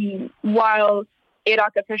while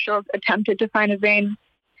ADOC officials attempted to find a vein.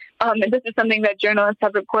 And this is something that journalists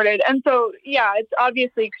have reported. And so, yeah, it's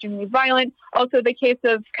obviously extremely violent. Also, the case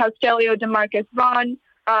of Castelio DeMarcus Vaughn.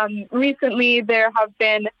 Recently, there have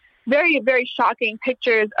been very, very shocking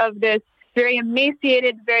pictures of this very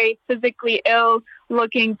emaciated, very physically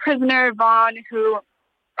ill-looking prisoner, Vaughn, who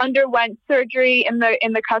underwent surgery in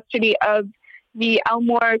the custody of the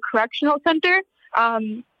Elmore Correctional Center.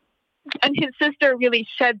 And his sister really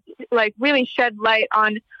shed light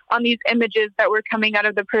on these images that were coming out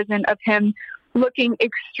of the prison of him looking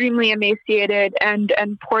extremely emaciated and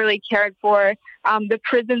poorly cared for. The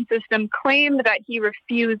prison system claimed that he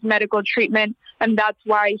refused medical treatment, and that's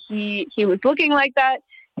why he was looking like that.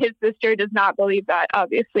 His sister does not believe that,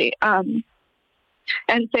 obviously, and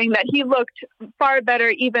saying that he looked far better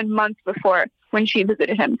even months before when she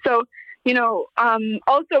visited him. So,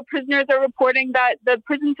 also prisoners are reporting that the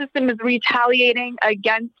prison system is retaliating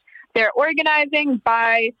against their organizing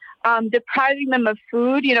by depriving them of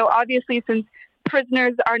food. Obviously, since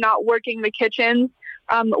prisoners are not working the kitchens,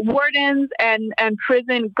 wardens and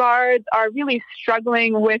prison guards are really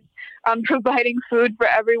struggling with providing food for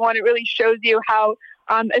everyone. It really shows you how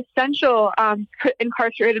essential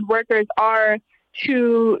incarcerated workers are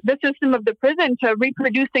to the system of the prison, to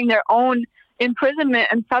reproducing their own imprisonment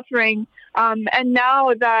and suffering. And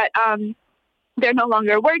now that they're no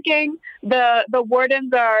longer working, the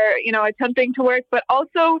wardens are, attempting to work, but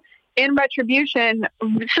also in retribution,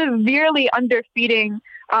 severely underfeeding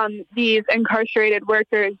these incarcerated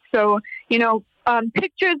workers. So,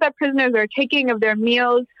 pictures that prisoners are taking of their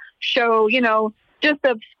meals show, just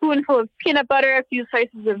a spoonful of peanut butter, a few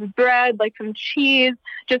slices of bread, like some cheese,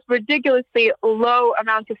 just ridiculously low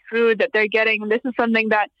amounts of food that they're getting. And this is something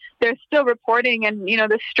that they're still reporting. And,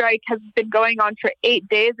 the strike has been going on for 8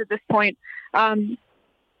 days at this point. In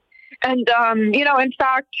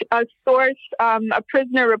fact, a source, a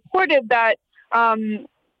prisoner reported that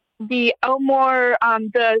the Elmore,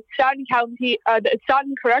 the Stoughton County, the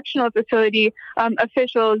Stoughton Correctional Facility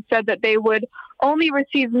officials said that they would only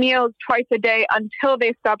receive meals twice a day until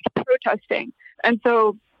they stopped protesting. And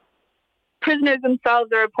so prisoners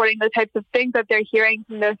themselves are reporting the types of things that they're hearing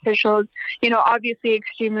from the officials, obviously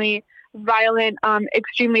extremely violent,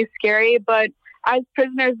 extremely scary. But as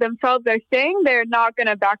prisoners themselves are saying, they're not going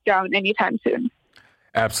to back down anytime soon.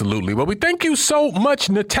 Absolutely. Well, we thank you so much,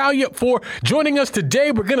 Natalia, for joining us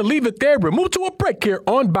today. We're going to leave it there. We'll move to a break here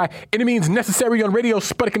on By Any Means Necessary on Radio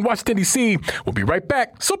Sputnik in Washington, D.C. We'll be right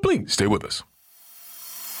back, so please stay with us.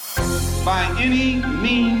 By any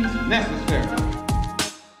means necessary.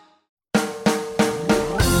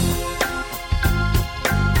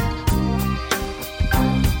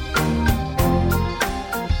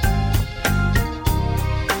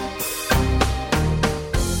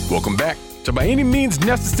 Welcome back to By Any Means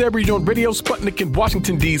Necessary on Radio Sputnik in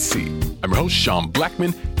Washington, D.C. I'm your host, Sean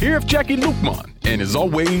Blackmon, here with Jacquie Luqman. And as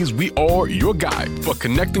always, we are your guide for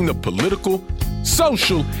connecting the political,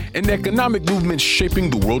 social, and economic movements shaping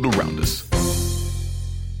the world around us.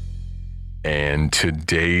 And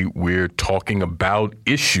today we're talking about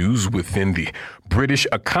issues within the British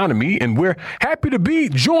economy, and we're happy to be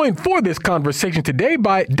joined for this conversation today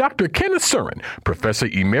by Dr. Kenneth Surin, Professor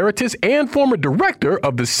Emeritus and former Director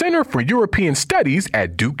of the Center for European Studies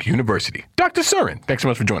at Duke University. Dr. Surin, thanks so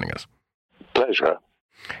much for joining us. Pleasure.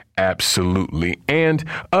 Absolutely. And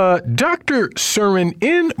Dr. Surin,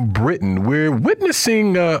 in Britain, we're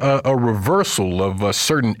witnessing a reversal of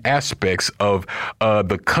certain aspects of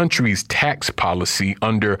the country's tax policy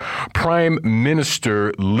under Prime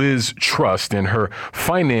Minister Liz Truss and her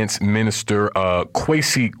Finance Minister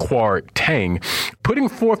Kwasi Kwarteng, putting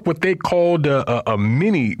forth what they called a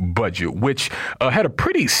mini budget, which had a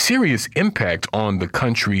pretty serious impact on the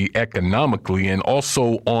country economically and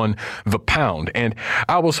also on the pound. And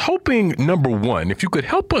I was hoping, number one, if you could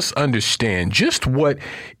help us understand just what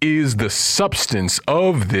is the substance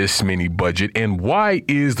of this mini budget and why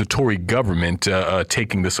is the Tory government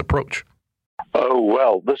taking this approach? Oh,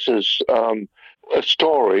 well, this is a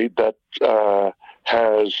story that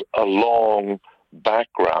has a long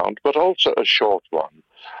background, but also a short one.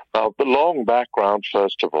 Now, the long background,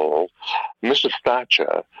 first of all, Mrs.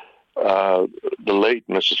 Thatcher, the late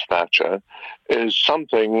Mrs. Thatcher, is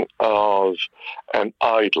something of an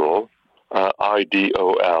idol,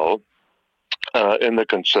 IDOL, in the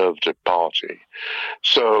Conservative Party.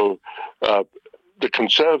 So the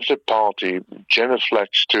Conservative Party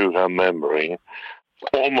genuflects to her memory,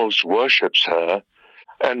 almost worships her,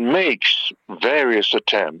 and makes various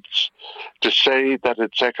attempts to say that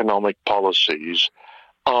its economic policies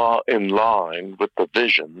are in line with the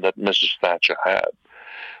vision that Mrs. Thatcher had,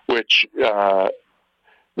 which,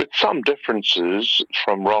 with some differences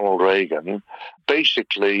from Ronald Reagan,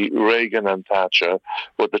 basically Reagan and Thatcher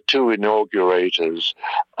were the two inaugurators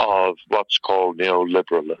of what's called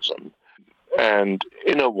neoliberalism. And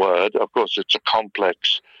in a word, of course, it's a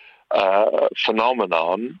complex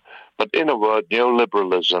phenomenon, but in a word,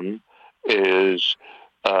 neoliberalism is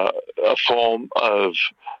a form of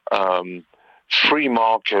free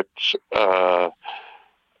market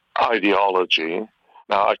ideology.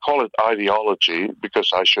 Now, I call it ideology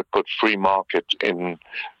because I should put free market in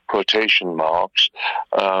quotation marks.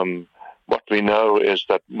 What we know is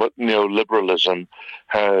that neoliberalism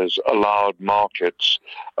has allowed markets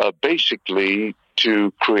basically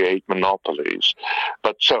to create monopolies.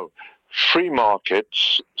 But so, free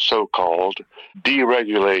markets, so-called,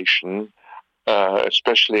 deregulation,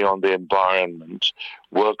 especially on the environment,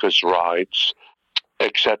 workers' rights,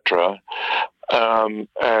 etc.,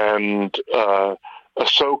 and a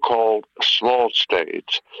so-called small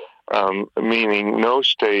state, meaning no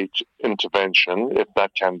state intervention, if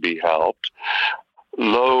that can be helped,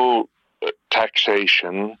 low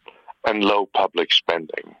taxation, and low public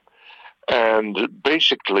spending. And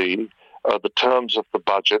basically, the terms of the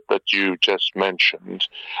budget that you just mentioned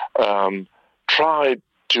tried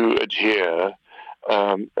to adhere.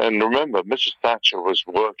 And remember, Mrs. Thatcher was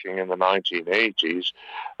working in the 1980s,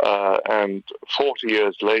 and 40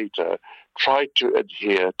 years later, tried to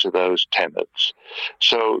adhere to those tenets.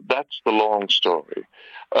 So that's the long story.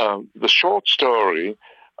 The short story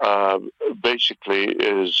basically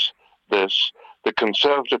is this. The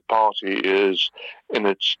Conservative Party is in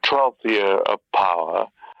its 12th year of power.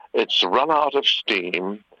 It's run out of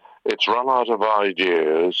steam. It's run out of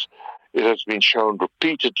ideas. It has been shown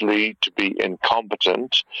repeatedly to be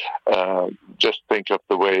incompetent. Just think of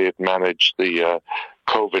the way it managed the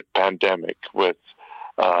COVID pandemic with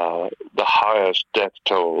the highest death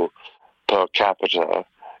toll per capita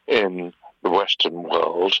in the Western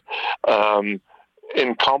world.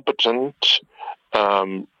 Incompetent,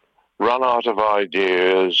 run out of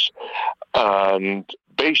ideas, and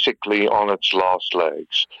basically on its last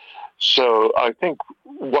legs. So I think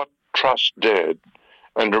what Truss did,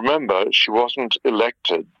 and remember, she wasn't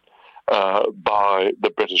elected by the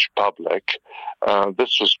British public.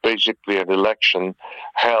 This was basically an election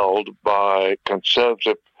held by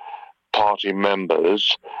Conservative party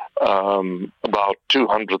members, about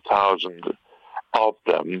 200,000 of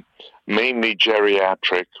them, mainly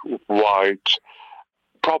geriatric, white,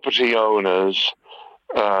 property owners,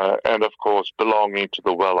 and of course belonging to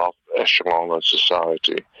the well-off echelon of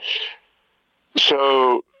society.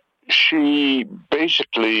 So she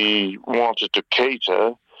basically wanted to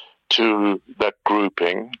cater to that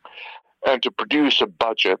grouping and to produce a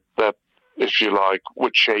budget that, if you like,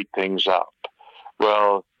 would shake things up.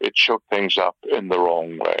 Well, it shook things up in the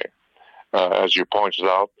wrong way. As you pointed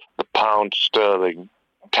out, the pound sterling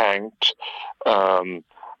tanked,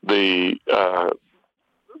 the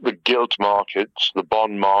gilt markets, the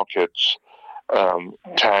bond markets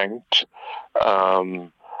tanked,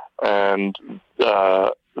 and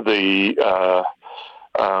the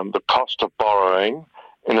cost of borrowing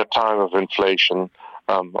in a time of inflation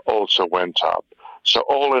also went up. So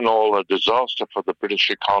all in all, a disaster for the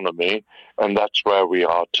British economy, and that's where we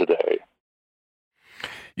are today.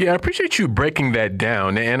 Yeah, I appreciate you breaking that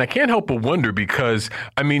down. And I can't help but wonder because,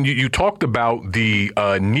 I mean, you talked about the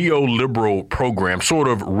neoliberal program sort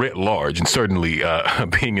of writ large. And certainly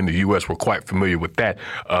being in the U.S., we're quite familiar with that,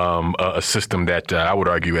 a system that I would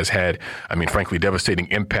argue has had, I mean, frankly, devastating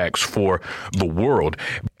impacts for the world.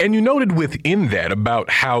 And you noted within that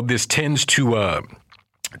about how this tends to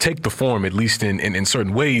take the form, at least in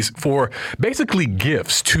certain ways, for basically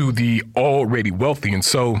gifts to the already wealthy. And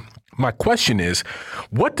so my question is,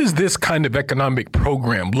 what does this kind of economic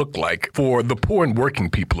program look like for the poor and working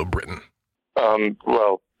people of Britain?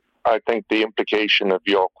 Well, I think the implication of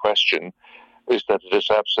your question is that it is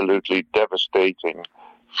absolutely devastating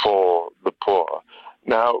for the poor.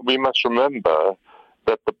 Now, we must remember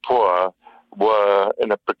that the poor were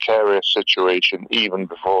in a precarious situation even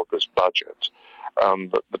before this budget.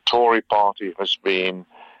 The Tory party has been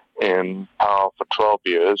in power for 12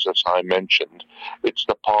 years, as I mentioned. It's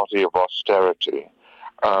the party of austerity.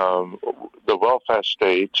 The welfare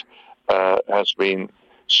state has been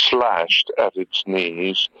slashed at its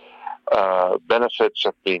knees. Benefits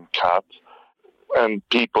have been cut, and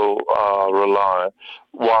people are reliant,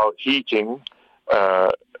 while heating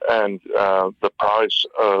and the price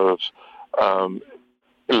of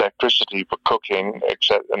electricity for cooking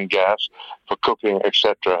and gas for cooking,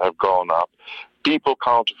 etc., have gone up. People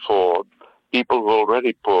can't afford, people who are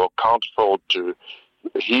already poor can't afford to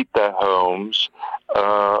heat their homes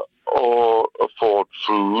or afford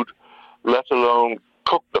food, let alone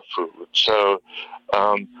cook the food. So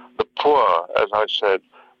the poor, as I said,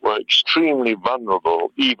 were extremely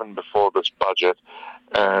vulnerable even before this budget.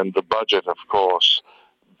 And the budget, of course,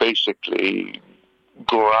 basically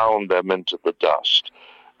ground them into the dust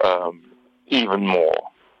even more.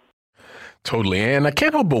 Totally. And I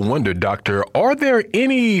can't help but wonder, Doctor, are there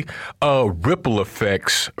any ripple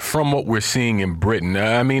effects from what we're seeing in Britain?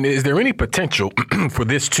 I mean, is there any potential for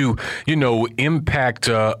this to, impact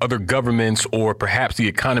other governments or perhaps the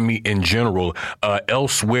economy in general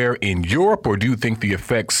elsewhere in Europe? Or do you think the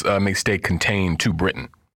effects may stay contained to Britain?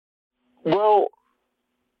 Well,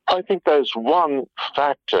 I think there's one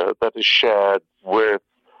factor that is shared with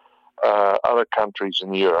other countries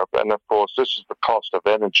in Europe. And of course, this is the cost of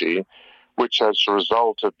energy, which has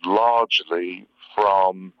resulted largely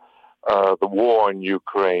from the war in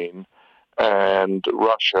Ukraine and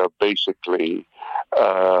Russia basically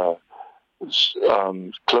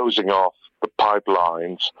closing off the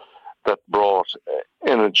pipelines that brought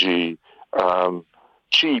energy,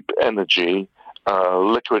 cheap energy,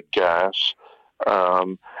 liquid gas,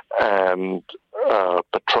 and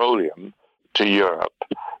petroleum to Europe.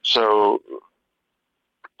 So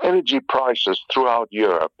energy prices throughout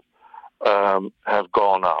Europe have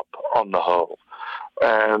gone up on the whole.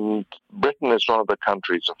 And Britain is one of the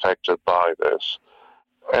countries affected by this.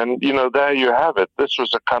 And, there you have it. This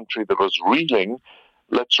was a country that was reeling,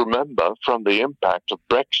 let's remember, from the impact of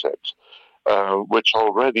Brexit, which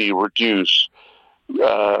already reduced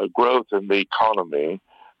growth in the economy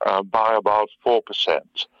by about 4%.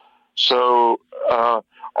 So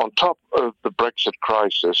on top of the Brexit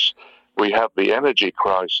crisis, we have the energy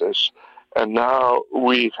crisis, and now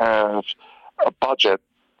we have a budget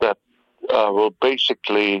that will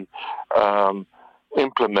basically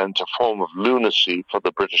implement a form of lunacy for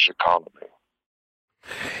the British economy.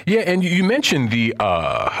 Yeah, and you mentioned the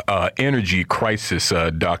energy crisis,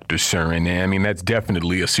 Dr. Surin. And I mean, that's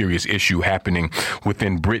definitely a serious issue happening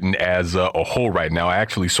within Britain as a whole right now. I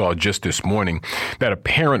actually saw just this morning that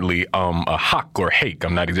apparently Hake, or Hake,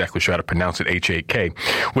 I'm not exactly sure how to pronounce it, H-A-K,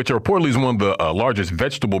 which reportedly is one of the largest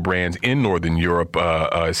vegetable brands in Northern Europe,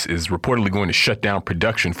 is reportedly going to shut down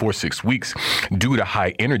production for 6 weeks due to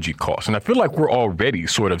high energy costs. And I feel like we're already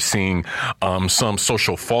sort of seeing some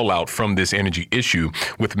social fallout from this energy issue,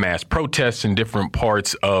 with mass protests in different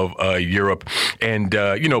parts of Europe, and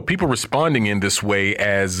people responding in this way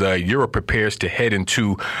as Europe prepares to head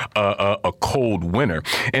into a cold winter.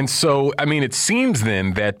 And so, I mean, it seems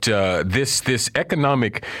then that this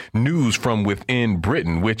economic news from within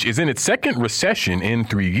Britain, which is in its second recession in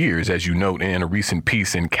 3 years, as you note in a recent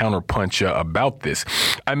piece in Counterpunch about this,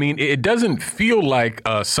 I mean, it doesn't feel like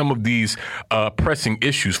some of these pressing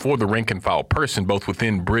issues for the rank and file person, both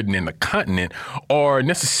within Britain and the continent, are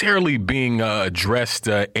necessarily being addressed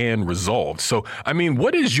and resolved. So, I mean,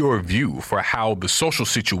 what is your view for how the social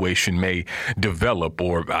situation may develop,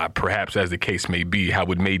 or perhaps, as the case may be, how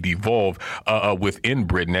it may devolve within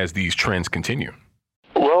Britain as these trends continue?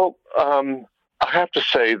 Well, I have to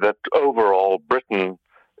say that overall, Britain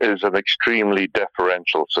is an extremely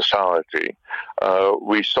deferential society.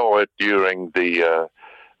 We saw it during the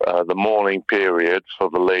mourning period for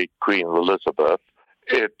the late Queen Elizabeth.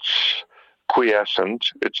 It's quiescent.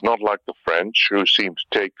 It's not like the French, who seem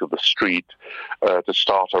to take to the street to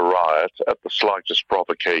start a riot at the slightest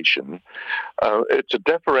provocation. It's a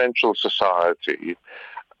deferential society,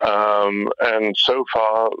 and so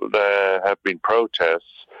far there have been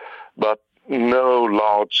protests, but no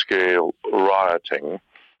large-scale rioting,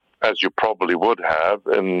 as you probably would have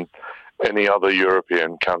in any other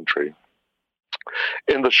European country.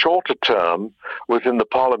 In the shorter term, within the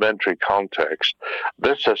parliamentary context,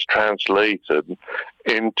 this has translated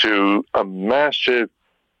into a massive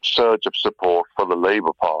surge of support for the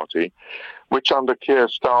Labour Party, which under Keir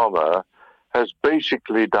Starmer has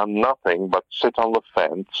basically done nothing but sit on the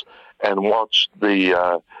fence and watch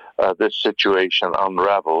this situation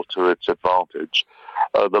unravel to its advantage.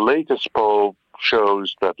 The latest poll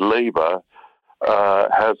shows that Labour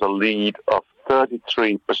has a lead of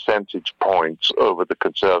 33 percentage points over the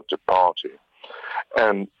Conservative Party.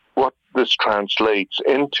 And what this translates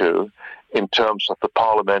into, in terms of the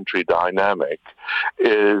parliamentary dynamic,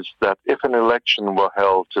 is that if an election were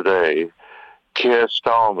held today, Keir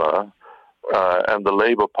Starmer and the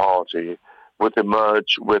Labour Party would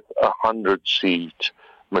emerge with a 100-seat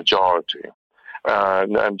majority.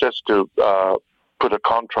 And just to put a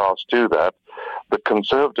contrast to that, the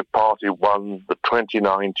Conservative Party won the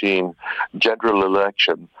 2019 general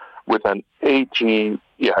election with an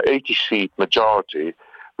 80-seat majority,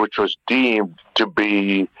 which was deemed to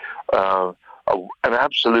be an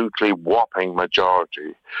absolutely whopping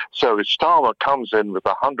majority. So if Starmer comes in with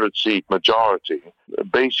a 100-seat majority,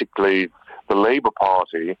 basically the Labour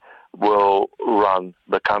Party will run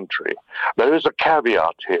the country. There is a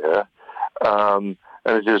caveat here, and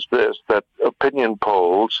it is this, that opinion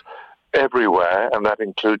polls everywhere, and that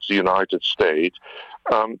includes the United States,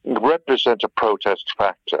 represent a protest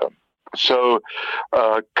factor. So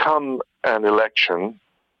come an election,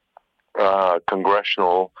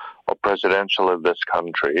 congressional or presidential in this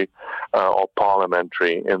country, or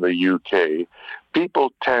parliamentary in the UK,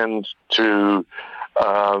 people tend to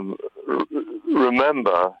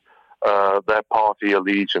remember their party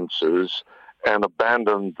allegiances and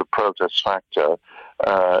abandon the protest factor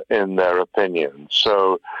in their opinion.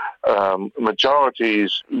 So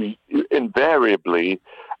majorities invariably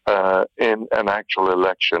in an actual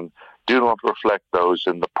election do not reflect those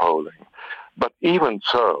in the polling. But even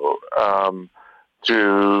so,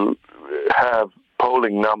 to have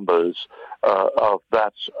polling numbers of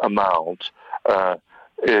that amount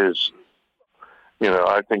is,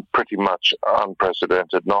 I think pretty much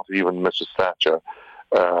unprecedented. Not even Mrs. Thatcher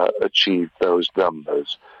achieved those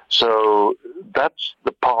numbers. So that's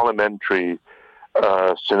the parliamentary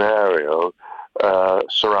scenario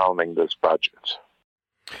surrounding this budget.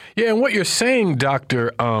 Yeah, and what you're saying,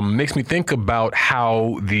 Doctor, makes me think about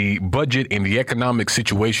how the budget and the economic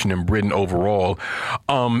situation in Britain overall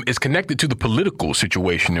is connected to the political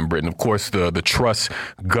situation in Britain. Of course, the Truss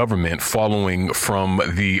government following from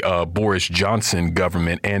the Boris Johnson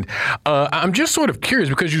government. And I'm just sort of curious,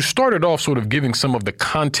 because you started off sort of giving some of the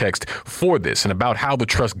context for this and about how the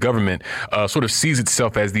Truss government sort of sees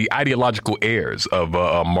itself as the ideological heirs of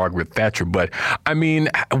Margaret Thatcher. But I mean,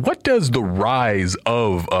 what does the rise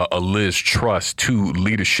of a Liz Truss to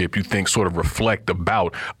leadership, you think, sort of reflect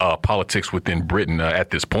about politics within Britain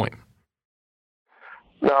at this point?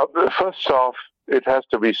 Now, first off, it has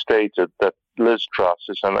to be stated that Liz Truss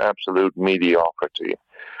is an absolute mediocrity.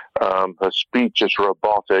 Her speech is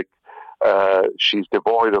robotic. She's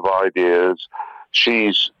devoid of ideas.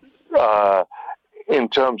 She's, in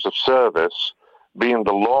terms of service, being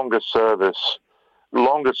the longest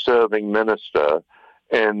serving minister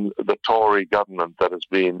in the Tory government that has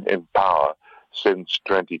been in power since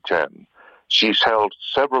 2010. She's held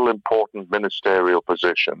several important ministerial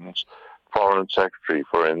positions, Foreign Secretary,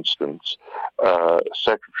 for instance,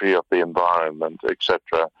 Secretary of the Environment,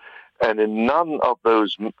 etc. And in none of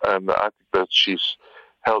those, and I think that she's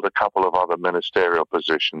held a couple of other ministerial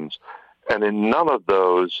positions, and in none of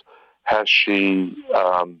those has she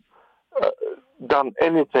done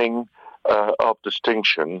anything of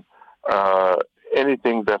distinction,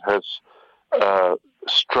 anything that has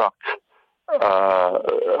struck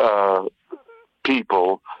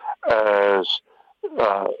people as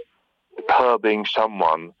her being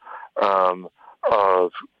someone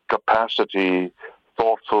of capacity,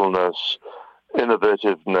 thoughtfulness,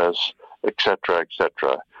 innovativeness, etc.,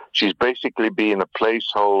 etc. She's basically been a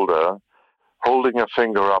placeholder, holding her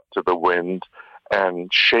finger up to the wind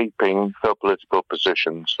and shaping her political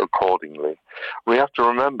positions accordingly. We have to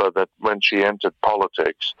remember that when she entered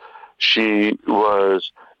politics, she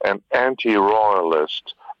was an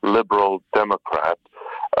anti-royalist, liberal Democrat.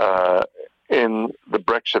 In the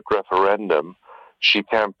Brexit referendum, she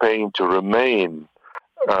campaigned to remain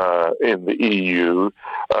in the EU,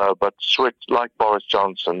 but switched, like Boris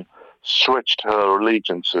Johnson, switched her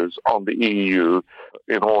allegiances on the EU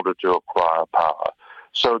in order to acquire power.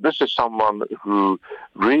 So this is someone who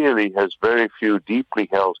really has very few deeply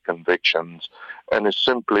held convictions and is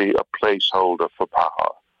simply a placeholder for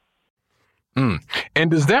power.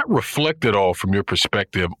 And does that reflect at all from your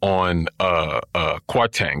perspective on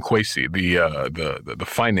Kwasi, the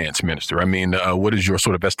finance minister? I mean, what is your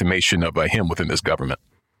sort of estimation of him within this government?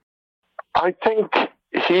 I think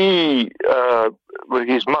he's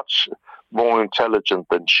much more intelligent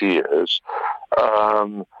than she is.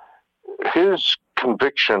 His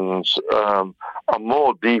convictions are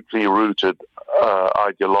more deeply rooted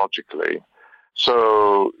ideologically.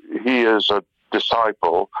 So he is a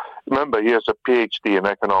disciple. Remember, he has a PhD in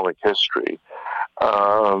economic history.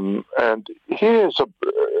 And he is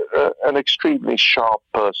an extremely sharp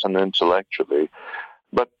person intellectually.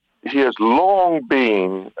 But he has long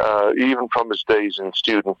been, even from his days in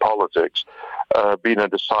student politics, been a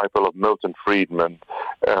disciple of Milton Friedman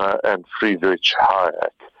and Friedrich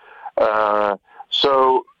Hayek.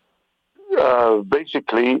 So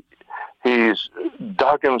basically, he's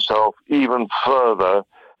dug himself even further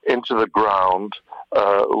into the ground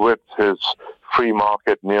with his free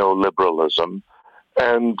market neoliberalism.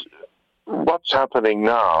 And what's happening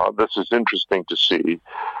now, this is interesting to see,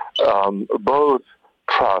 both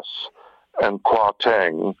Truss and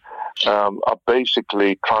Kwasi are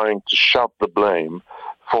basically trying to shove the blame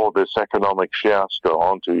for this economic fiasco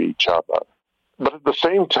onto each other. But at the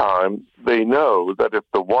same time, they know that if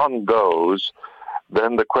the one goes,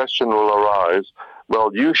 then the question will arise,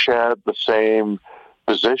 well, you shared the same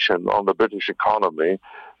position on the British economy,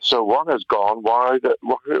 so one has gone, why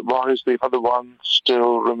is the other one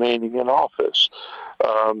still remaining in office?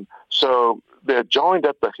 So they're joined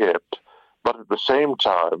at the hip, but at the same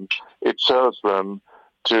time, it serves them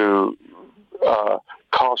to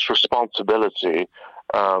cast responsibility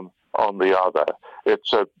on the other.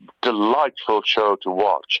 It's a delightful show to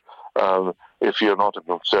watch if you're not a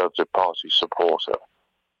Conservative Party supporter.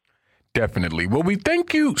 Definitely. Well, we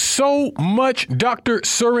thank you so much, Dr.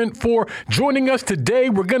 Surin, for joining us today.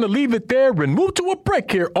 We're going to leave it there and move to a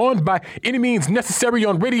break here on By Any Means Necessary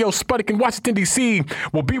on Radio Sputnik in Washington, D.C.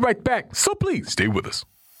 We'll be right back, so please stay with us.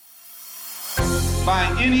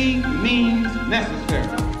 By any means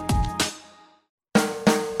necessary.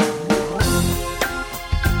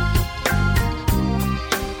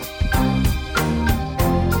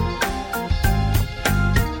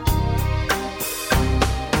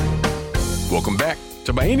 Welcome back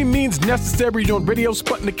to By Any Means Necessary on Radio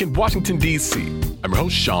Sputnik in Washington, D.C. I'm your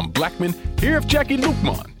host, Sean Blackmon, here with Jacquie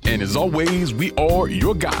Luqman. And as always, we are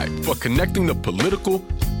your guide for connecting the political,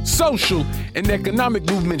 social, and economic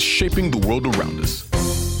movements shaping the world around us.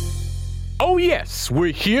 Oh, yes,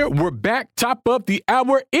 we're here. We're back. Top of the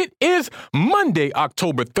hour. It is Monday,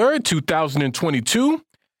 October 3rd, 2022.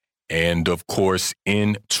 And of course,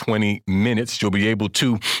 in 20 minutes, you'll be able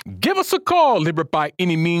to give us a call, Liberate by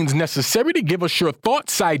any means necessary, to give us your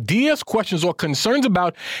thoughts, ideas, questions, or concerns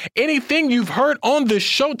about anything you've heard on this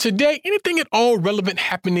show today, anything at all relevant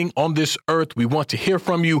happening on this earth. We want to hear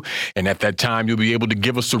from you. And at that time, you'll be able to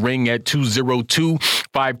give us a ring at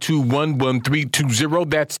 202-521-1320.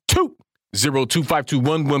 That's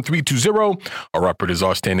 202-521-1320. Our operators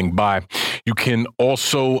are standing by. You can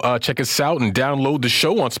also check us out and download the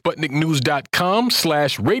show on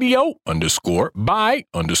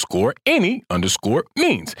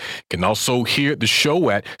SputnikNews.com/radio_by_any_means. You can also hear the show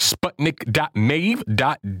at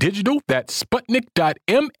sputnik.mave.digital. That's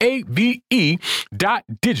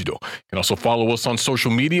sputnik.mave.digital. You can also follow us on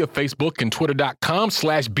social media, Facebook and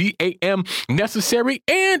Twitter.com/BAM necessary.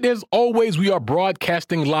 And as always, we are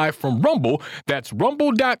broadcasting live from Rumble. That's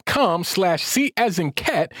rumble.com/C as in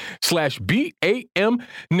cat/BAM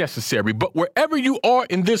necessary. But wherever you are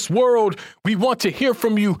in this world, we want to hear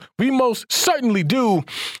from you. We most certainly do.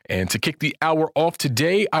 And to kick the hour off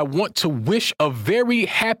today, I want to wish a very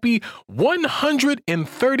happy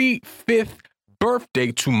 135th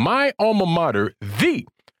birthday to my alma mater, the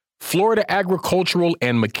Florida Agricultural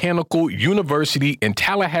and Mechanical University in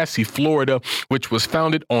Tallahassee, Florida, which was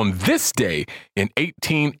founded on this day in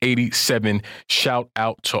 1887. Shout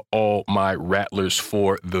out to all my Rattlers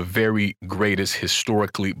for the very greatest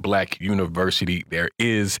historically Black university there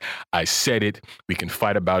is. I said it. We can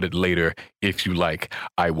fight about it later. If you like,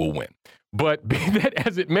 I will win. But be that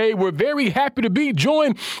as it may, we're very happy to be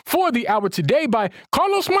joined for the hour today by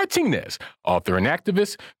Carlos Martinez, author and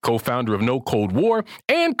activist, co-founder of No Cold War,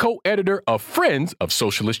 and co-editor of Friends of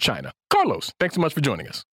Socialist China. Carlos, thanks so much for joining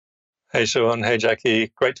us. Hey, Sean. Hey,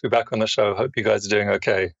 Jacquie. Great to be back on the show. Hope you guys are doing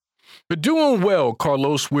okay. We're doing well,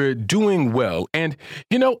 Carlos. We're doing well. And,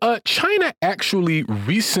 China actually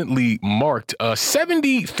recently marked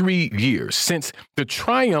 73 years since the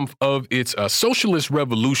triumph of its socialist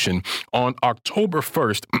revolution on October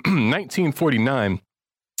 1st, 1949.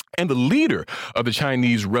 And the leader of the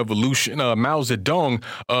Chinese Revolution, Mao Zedong,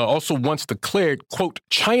 also once declared, quote,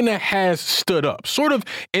 China has stood up, sort of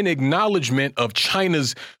an acknowledgement of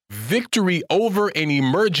China's victory over and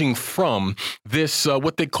emerging from this,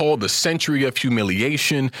 what they call the century of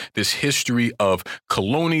humiliation, this history of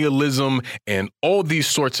colonialism and all these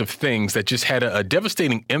sorts of things that just had a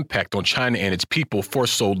devastating impact on China and its people for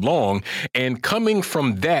so long. And coming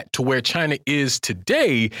from that to where China is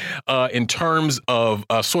today in terms of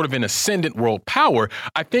sort of an ascendant world power,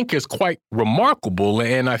 I think is quite remarkable.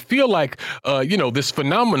 And I feel like, this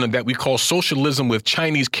phenomenon that we call socialism with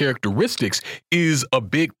Chinese characteristics is a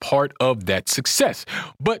big part of that success.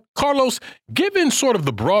 But Carlos, given sort of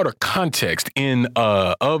the broader context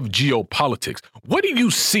of geopolitics, what do you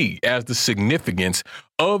see as the significance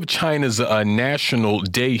of China's National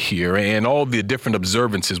Day here and all the different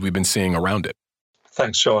observances we've been seeing around it?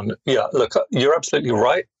 Thanks, Sean. Yeah, look, you're absolutely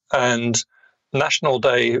right. And National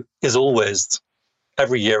Day is always,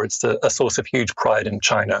 every year, it's a source of huge pride in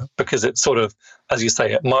China because it's sort of, as you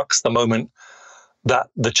say, it marks the moment that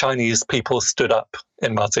the Chinese people stood up,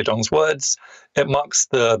 in Mao Zedong's words. It marks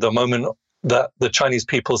the moment that the Chinese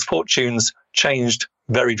people's fortunes changed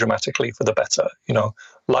very dramatically for the better.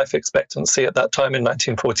 Life expectancy at that time in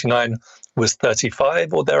 1949 was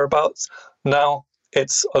 35 or thereabouts. Now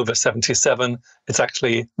it's over 77. It's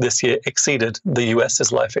actually this year exceeded the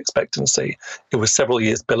US's life expectancy. It was several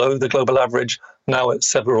years below the global average. Now it's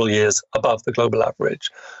several years above the global average.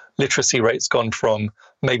 Literacy rate's gone from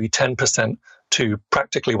maybe 10% to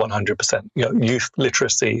practically 100%. Youth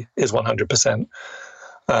literacy is 100%.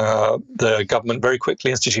 The government very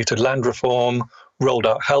quickly instituted land reform, rolled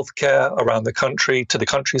out healthcare around the country to the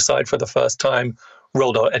countryside for the first time,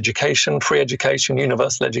 rolled out education, free education,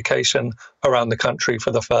 universal education around the country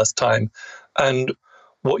for the first time. And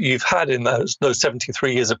what you've had in those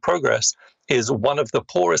 73 years of progress is one of the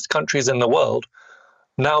poorest countries in the world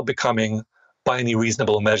now becoming, by any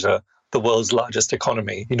reasonable measure, the world's largest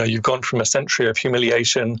economy. You've gone from a century of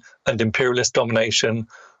humiliation and imperialist domination,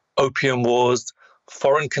 opium wars,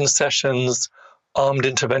 foreign concessions, armed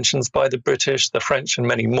interventions by the British, the French, and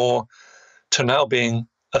many more, to now being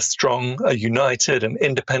a strong, a united, an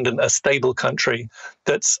independent, a stable country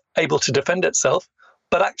that's able to defend itself,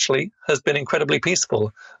 but actually has been incredibly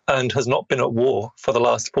peaceful and has not been at war for the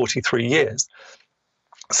last 43 years.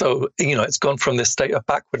 So, it's gone from this state of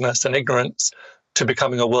backwardness and ignorance to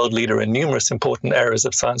becoming a world leader in numerous important areas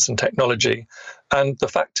of science and technology. And the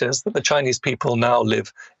fact is that the Chinese people now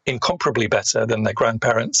live incomparably better than their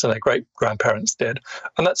grandparents and their great-grandparents did.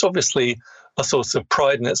 And that's obviously a source of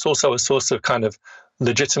pride, and it's also a source of kind of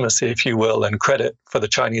legitimacy, if you will, and credit for the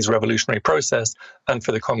Chinese revolutionary process and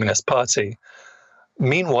for the Communist Party.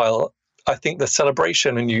 Meanwhile, I think the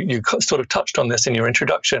celebration, and you sort of touched on this in your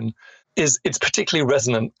introduction, it's particularly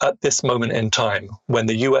resonant at this moment in time when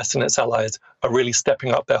the US and its allies are really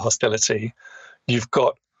stepping up their hostility. You've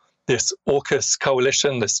got this AUKUS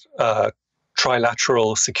coalition, this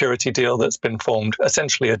trilateral security deal that's been formed,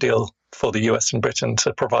 essentially a deal for the US and Britain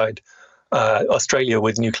to provide Australia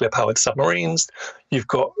with nuclear-powered submarines. You've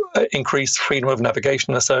got increased freedom of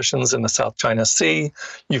navigation assertions in the South China Sea.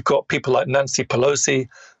 You've got people like Nancy Pelosi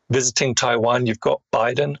visiting Taiwan. You've got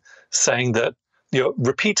Biden saying that,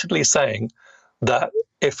 repeatedly saying that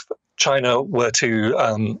if China were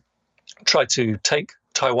to try to take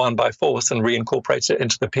Taiwan by force and reincorporate it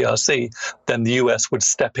into the PRC, then the US would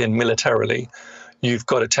step in militarily. You've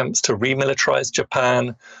got attempts to remilitarize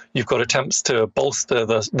Japan. You've got attempts to bolster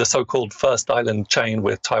the so-called First Island chain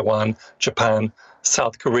with Taiwan, Japan,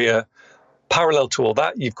 South Korea. Parallel to all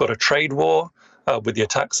that, you've got a trade war with the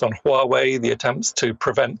attacks on Huawei, the attempts to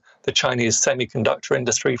prevent the Chinese semiconductor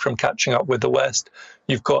industry from catching up with the West.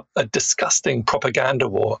 You've got a disgusting propaganda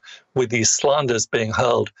war with these slanders being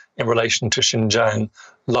hurled in relation to Xinjiang,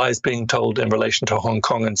 lies being told in relation to Hong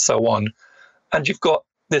Kong, and so on. And you've got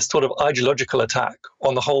this sort of ideological attack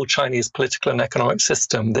on the whole Chinese political and economic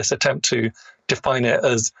system, this attempt to define it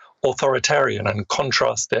as authoritarian and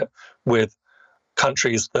contrast it with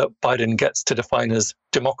countries that Biden gets to define as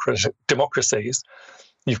democracies.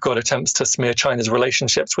 You've got attempts to smear China's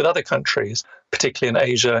relationships with other countries, particularly in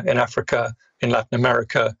Asia, in Africa, in Latin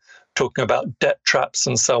America, talking about debt traps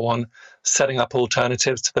and so on, setting up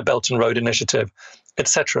alternatives to the Belt and Road Initiative,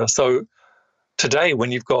 etc. So today,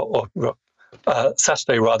 when you've got, or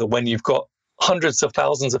Saturday rather, when you've got hundreds of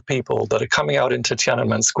thousands of people that are coming out into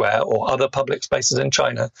Tiananmen Square or other public spaces in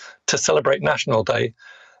China to celebrate National Day,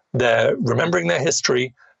 they're remembering their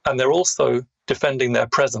history, and they're also defending their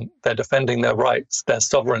present. They're defending their rights, their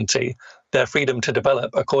sovereignty, their freedom to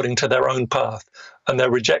develop according to their own path. And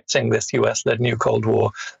they're rejecting this US-led new Cold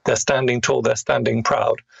War. They're standing tall, they're standing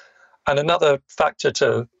proud. And another factor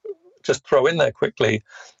to just throw in there quickly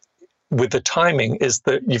with the timing is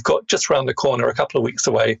that you've got just around the corner, a couple of weeks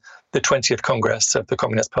away, the 20th Congress of the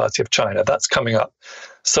Communist Party of China. That's coming up.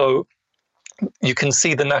 So you can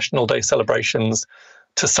see the National Day celebrations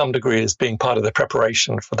to some degree as being part of the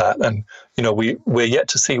preparation for that. And, we're yet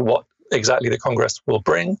to see what exactly the Congress will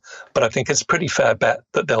bring, but I think it's a pretty fair bet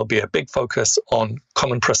that there'll be a big focus on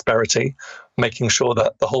common prosperity, making sure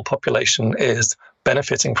that the whole population is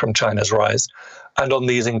benefiting from China's rise, and on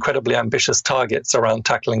these incredibly ambitious targets around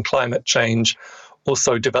tackling climate change,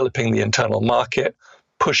 also developing the internal market,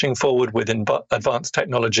 pushing forward with advanced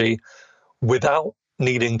technology without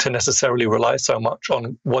needing to necessarily rely so much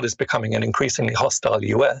on what is becoming an increasingly hostile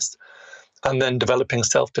US, and then developing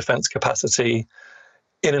self-defense capacity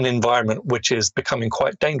in an environment which is becoming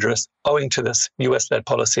quite dangerous owing to this US-led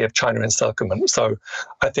policy of China encirclement. So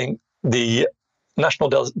I think the National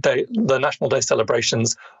Day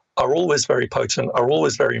celebrations are always very potent, are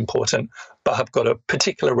always very important, but have got a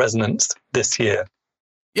particular resonance this year.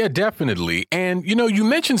 Yeah, definitely. And, you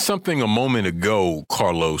mentioned something a moment ago,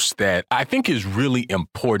 Carlos, that I think is really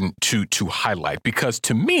important to highlight, because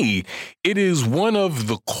to me, it is one of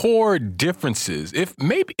the core differences, if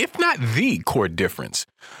not the core difference,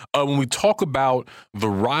 when we talk about the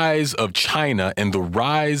rise of China and the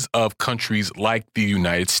rise of countries like the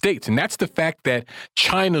United States. And that's the fact that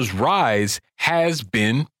China's rise has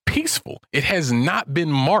been peaceful. It has not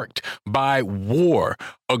been marked by war,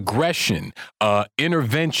 aggression,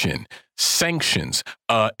 intervention, sanctions,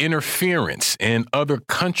 interference in other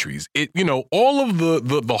countries. All of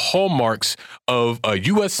the hallmarks of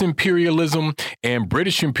U.S. imperialism and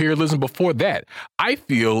British imperialism before that, I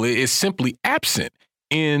feel is simply absent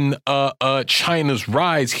in China's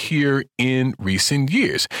rise here in recent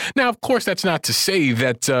years. Now, of course, that's not to say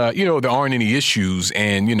that, there aren't any issues.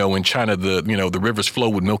 And, in China, the rivers flow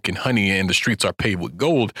with milk and honey and the streets are paved with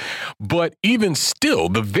gold. But even still,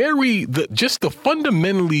 just the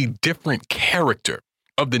fundamentally different character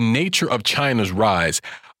of the nature of China's rise,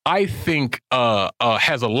 I think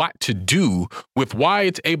has a lot to do with why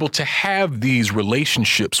it's able to have these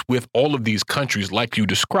relationships with all of these countries like you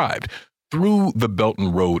described, through the Belt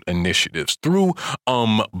and Road initiatives, through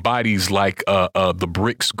bodies like the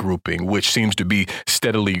BRICS grouping, which seems to be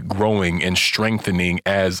steadily growing and strengthening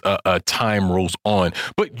as time rolls on.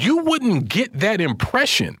 But you wouldn't get that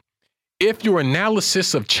impression if your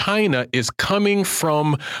analysis of China is coming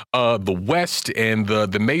from the West and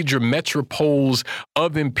the major metropoles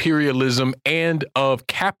of imperialism and of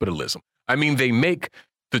capitalism. I mean, they make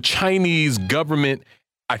the Chinese government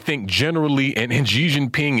I think generally, and Xi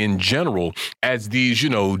Jinping in general, as these,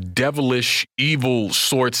 devilish, evil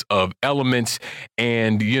sorts of elements.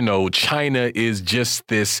 And, China is just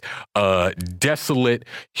this desolate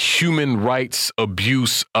human rights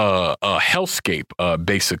abuse hellscape,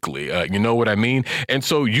 basically. You know what I mean? And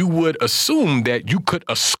so you would assume that you could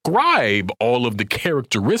ascribe all of the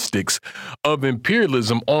characteristics of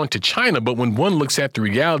imperialism onto China. But when one looks at the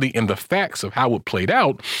reality and the facts of how it played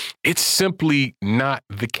out, it's simply not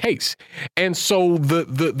the case. And so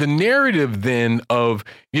the narrative then of,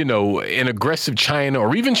 an aggressive China,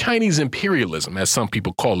 or even Chinese imperialism, as some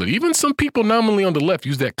people call it, even some people nominally on the left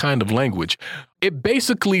use that kind of language. It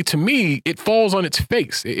basically, to me, it falls on its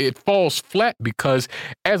face. It falls flat because,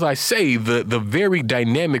 as I say, the very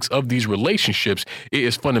dynamics of these relationships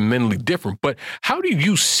is fundamentally different. But how do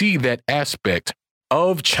you see that aspect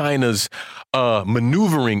of China's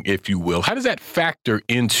maneuvering, if you will? How does that factor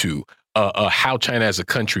into how China as a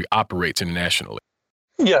country operates internationally?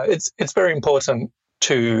 Yeah, it's very important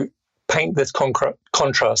to paint this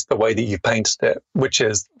contrast the way that you've painted it, which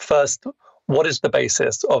is, first, what is the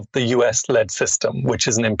basis of the US-led system, which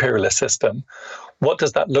is an imperialist system? What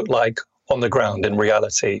does that look like on the ground in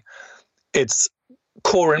reality? Its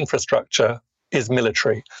core infrastructure is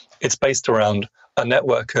military. It's based around a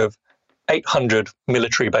network of 800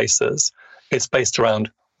 military bases. It's based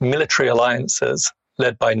around military alliances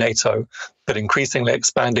led by NATO, but increasingly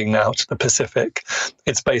expanding now to the Pacific.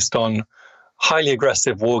 It's based on highly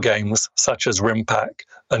aggressive war games such as RIMPAC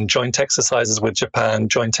and joint exercises with Japan,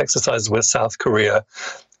 joint exercises with South Korea.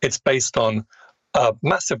 It's based on a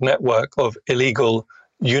massive network of illegal,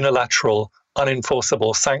 unilateral,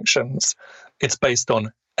 unenforceable sanctions. It's based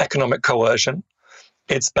on economic coercion.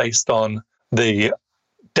 It's based on the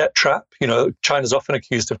debt trap. China's often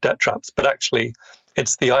accused of debt traps, but actually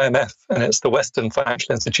it's the IMF and it's the Western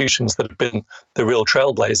financial institutions that have been the real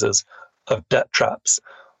trailblazers of debt traps,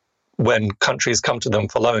 when countries come to them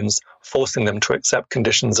for loans, forcing them to accept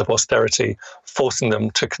conditions of austerity, forcing them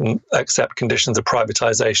to accept conditions of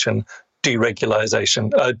privatization, deregulation,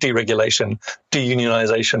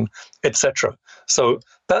 deunionization, etc. So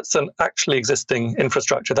that's an actually existing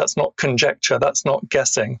infrastructure. That's not conjecture. That's not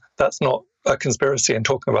guessing. That's not a conspiracy and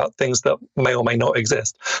talking about things that may or may not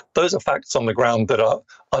exist. Those are facts on the ground that are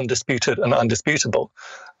undisputed and undisputable.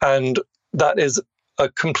 And that is a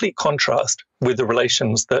complete contrast with the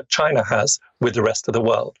relations that China has with the rest of the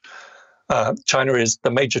world. China is the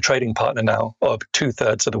major trading partner now of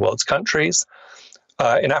 2/3 of the world's countries.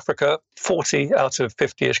 In Africa, 40 out of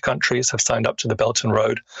 50-ish countries have signed up to the Belt and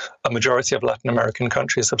Road. A majority of Latin American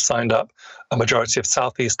countries have signed up. A majority of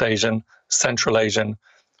Southeast Asian, Central Asian,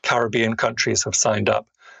 Caribbean countries have signed up.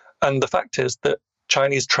 And the fact is that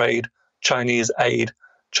Chinese trade, Chinese aid,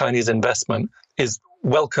 Chinese investment is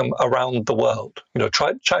welcome around the world.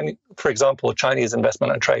 China, for example, Chinese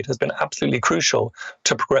investment and trade has been absolutely crucial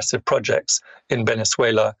to progressive projects in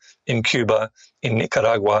Venezuela, in Cuba, in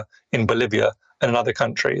Nicaragua, in Bolivia, and in other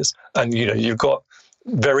countries. And you've got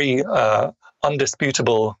very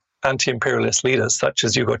undisputable anti-imperialist leaders such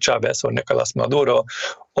as Hugo Chavez or Nicolas Maduro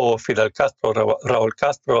or Fidel Castro, Raúl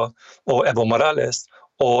Castro, or Evo Morales,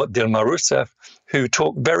 or Dilma Rousseff, who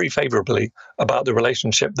talk very favorably about the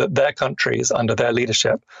relationship that their countries under their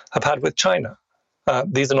leadership have had with China.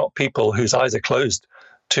 These are not people whose eyes are closed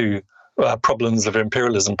to problems of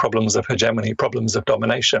imperialism, problems of hegemony, problems of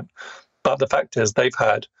domination. But the fact is they've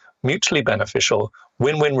had mutually beneficial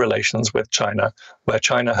win-win relations with China, where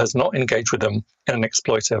China has not engaged with them in an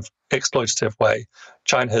exploitative way.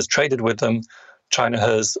 China has traded with them. China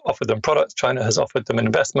has offered them products. China has offered them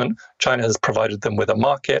investment. China has provided them with a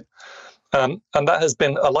market. And that has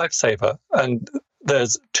been a lifesaver. And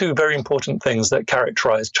there's two very important things that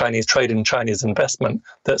characterize Chinese trade and Chinese investment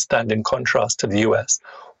that stand in contrast to the US.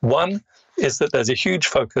 One is that there's a huge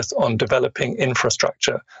focus on developing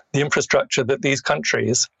infrastructure, the infrastructure that these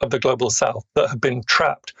countries of the global south that have been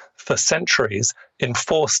trapped for centuries in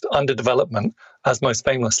forced underdevelopment, as most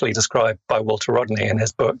famously described by Walter Rodney in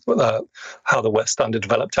his book, How the West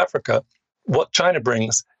Underdeveloped Africa. What China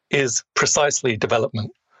brings is precisely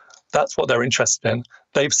development. That's what they're interested in.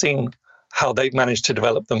 They've seen how they've managed to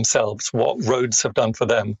develop themselves, what roads have done for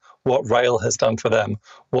them, what rail has done for them,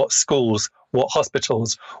 what schools, what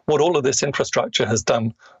hospitals, what all of this infrastructure has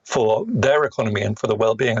done for their economy and for the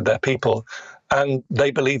well-being of their people. And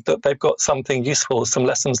they believe that they've got something useful, some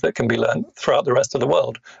lessons that can be learned throughout the rest of the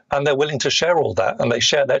world. And they're willing to share all that, and they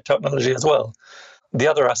share their technology as well. The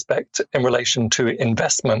other aspect in relation to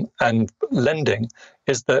investment and lending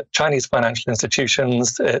is that Chinese financial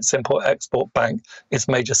institutions, its Import-Export Bank, its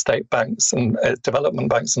major state banks and its development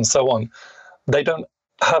banks and so on, they don't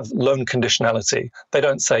have loan conditionality. They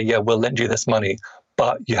don't say, yeah, we'll lend you this money,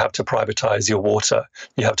 but you have to privatize your water,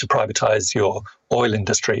 you have to privatize your oil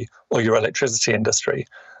industry or your electricity industry.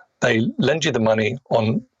 They lend you the money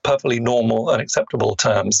on perfectly normal and acceptable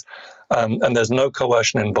terms, and there's no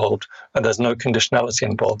coercion involved, and there's no conditionality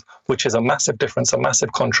involved, which is a massive difference, a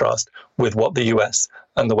massive contrast with what the US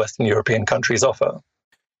and the Western European countries offer.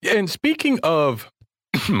 And speaking of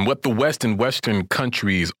what the West and Western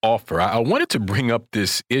countries offer, I wanted to bring up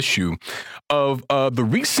this issue of the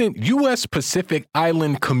recent U.S. Pacific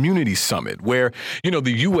Island Community Summit, where,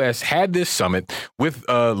 the U.S. had this summit with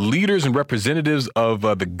leaders and representatives of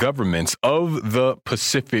the governments of the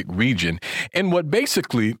Pacific region. And what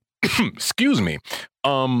basically,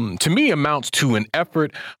 to me amounts to an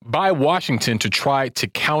effort by Washington to try to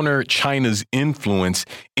counter China's influence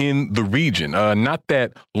in the region. Not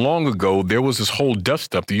that long ago, there was this whole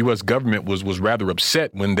dust-up. The U.S. government was rather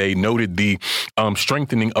upset when they noted the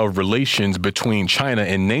strengthening of relations between China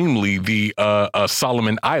and namely the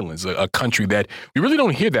Solomon Islands, a country that we really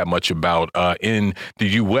don't hear that much about in the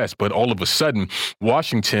U.S. But all of a sudden,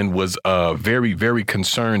 Washington was very, very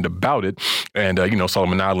concerned about it. And,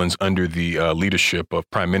 Solomon Islands under the leadership of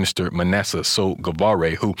Prime Minister Manasseh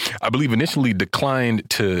Sogavare, who I believe initially declined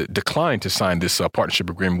to sign this partnership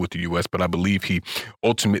agreement with the U.S., but I believe he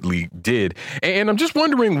ultimately did. And I'm just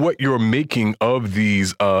wondering what you're making of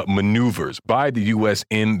these maneuvers by the U.S.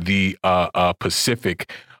 in the Pacific,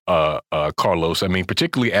 Carlos. I mean,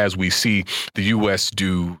 particularly as we see the U.S.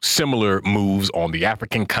 do similar moves on the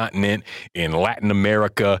African continent, in Latin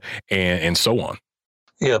America, and so on.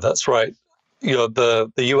 Yeah, that's right.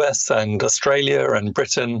 The US and Australia and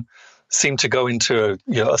Britain seem to go into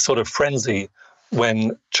a sort of frenzy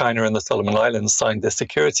when China and the Solomon Islands signed this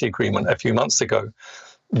security agreement a few months ago,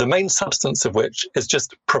 the main substance of which is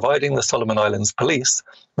just providing the Solomon Islands police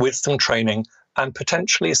with some training and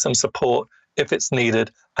potentially some support if it's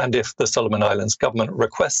needed and if the Solomon Islands government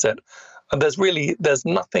requests it. And there's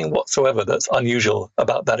nothing whatsoever that's unusual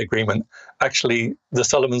about that agreement. Actually, the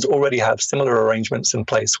Solomons already have similar arrangements in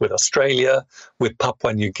place with Australia, with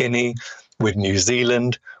Papua New Guinea, with New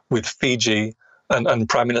Zealand, with Fiji. And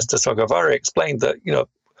Prime Minister Sogavare explained that,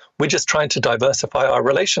 we're just trying to diversify our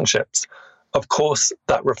relationships. Of course,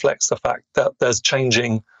 that reflects the fact that there's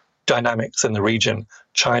changing dynamics in the region.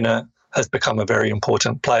 China has become a very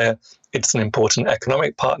important player. It's an important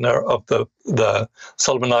economic partner of the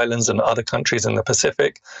Solomon Islands and other countries in the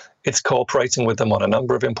Pacific. It's cooperating with them on a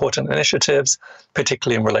number of important initiatives,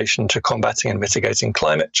 particularly in relation to combating and mitigating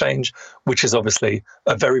climate change, which is obviously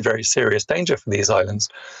a very, very serious danger for these islands.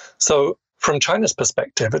 So from China's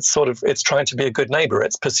perspective, it's trying to be a good neighbor.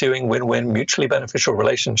 It's pursuing win-win, mutually beneficial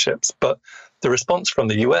relationships. But the response from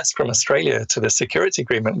the US, from Australia to the security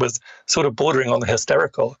agreement was sort of bordering on the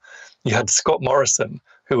hysterical. You had Scott Morrison,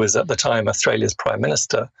 who was at the time Australia's Prime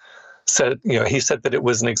Minister, he said that it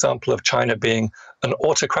was an example of China being an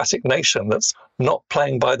autocratic nation that's not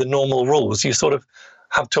playing by the normal rules. You sort of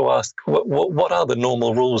have to ask, what are the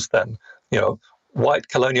normal rules then? White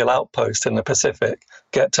colonial outposts in the Pacific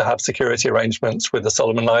get to have security arrangements with the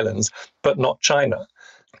Solomon Islands, but not China.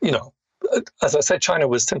 As I said, China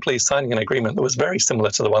was simply signing an agreement that was very similar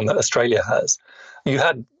to the one that Australia has. You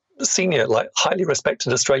had senior, highly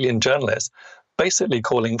respected Australian journalists basically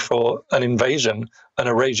calling for an invasion and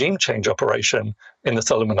a regime change operation in the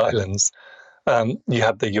Solomon Islands. You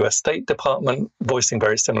had the US State Department voicing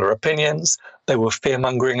very similar opinions. They were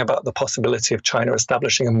fear-mongering about the possibility of China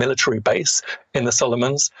establishing a military base in the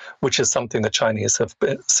Solomons, which is something the Chinese have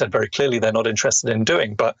said very clearly they're not interested in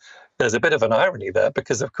doing. But there's a bit of an irony there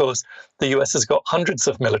because, of course, the US has got hundreds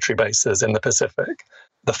of military bases in the Pacific.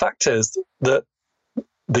 The fact is that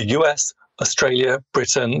the US, Australia,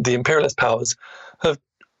 Britain, the imperialist powers have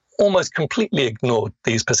almost completely ignored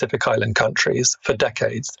these Pacific Island countries for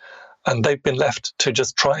decades. And they've been left to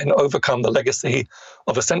just try and overcome the legacy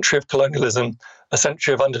of a century of colonialism, a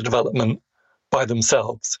century of underdevelopment by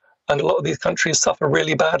themselves. And a lot of these countries suffer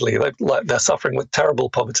really badly. They're suffering with terrible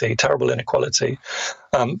poverty, terrible inequality.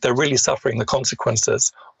 They're really suffering the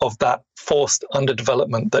consequences of that forced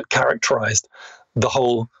underdevelopment that characterized the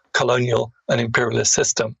whole colonial and imperialist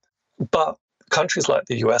system. But countries like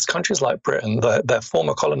the US, countries like Britain, their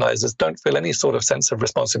former colonizers don't feel any sort of sense of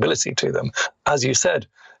responsibility to them. As you said,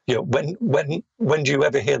 when do you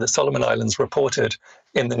ever hear the Solomon Islands reported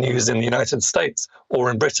in the news in the United States or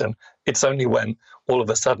in Britain? It's only when all of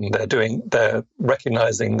a sudden they're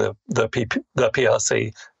recognizing the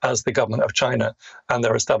PRC as the government of China and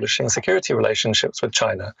they're establishing security relationships with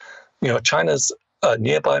China. China's a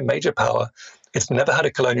nearby major power It's never had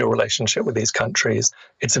a colonial relationship with these countries.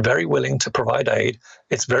 It's very willing to provide aid.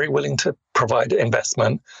 It's very willing to provide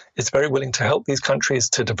investment. It's very willing to help these countries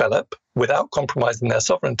to develop without compromising their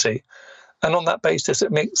sovereignty. And on that basis,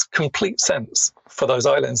 it makes complete sense for those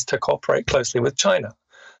islands to cooperate closely with China.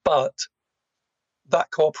 But that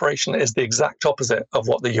cooperation is the exact opposite of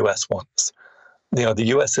what the US wants. The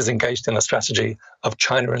US is engaged in a strategy of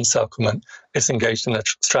China encirclement. It's engaged in a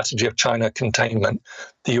strategy of China containment.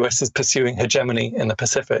 The US is pursuing hegemony in the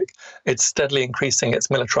Pacific. It's steadily increasing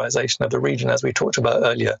its militarization of the region, as we talked about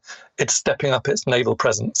earlier. It's stepping up its naval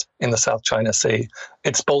presence in the South China Sea.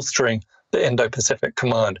 It's bolstering the Indo-Pacific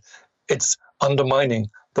Command. It's undermining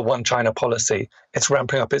the One China policy. It's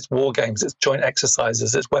ramping up its war games, its joint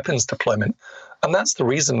exercises, its weapons deployment. And that's the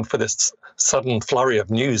reason for this sudden flurry of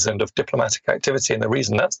news and of diplomatic activity. And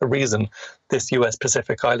that's the reason this US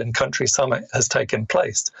Pacific Island country summit has taken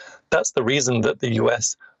place. That's the reason that the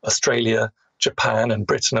US, Australia, Japan, and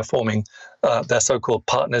Britain are forming their so-called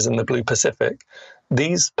partners in the Blue Pacific.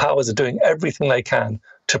 These powers are doing everything they can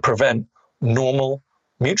to prevent normal,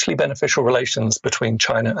 mutually beneficial relations between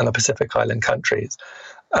China and the Pacific Island countries.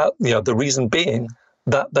 The reason being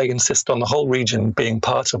that they insist on the whole region being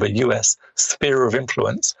part of a US sphere of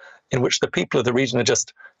influence in which the people of the region are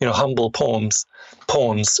just, humble pawns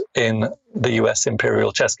in the US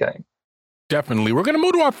imperial chess game. Definitely. We're going to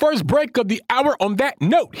move to our first break of the hour on that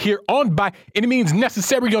note here on By Any Means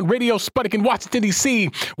Necessary on Radio Sputnik in Washington, D.C.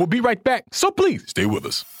 We'll be right back, so please stay with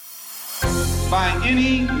us. By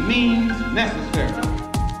any means necessary.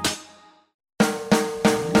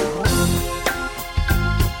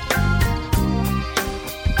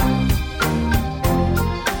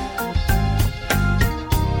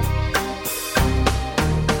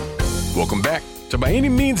 Welcome back to By Any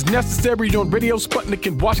Means Necessary on Radio Sputnik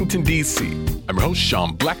in Washington, D.C. I'm your host,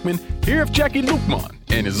 Sean Blackmon, here with Jacquie Luqman.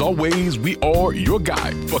 And as always, we are your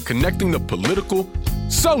guide for connecting the political,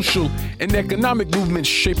 social, and economic movements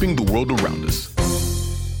shaping the world around us.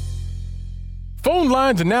 Phone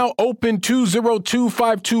lines are now open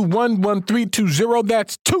 202-521-1320.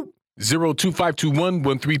 That's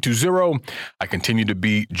 202-521-1320. I continue to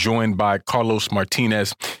be joined by Carlos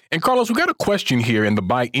Martinez. And Carlos, we got a question here in the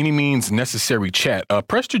By Any Means Necessary chat.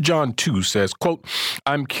 Prester John 2 says, quote,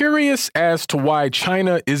 I'm curious as to why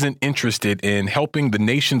China isn't interested in helping the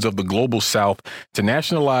nations of the global south to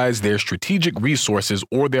nationalize their strategic resources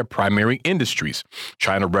or their primary industries.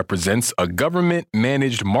 China represents a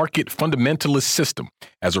government-managed market fundamentalist system.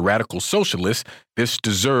 As a radical socialist, this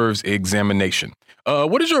deserves examination.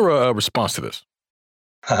 What is your response to this?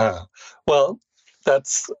 Well,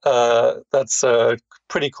 that's a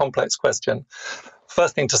pretty complex question.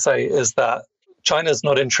 First thing to say is that China is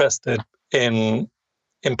not interested in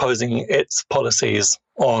imposing its policies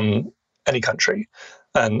on any country,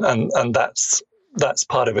 and that's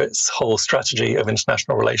part of its whole strategy of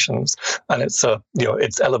international relations, and it's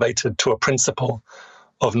elevated to a principle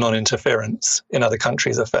of non-interference in other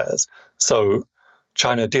countries' affairs. So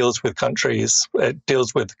China deals with countries, it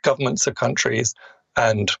deals with governments of countries,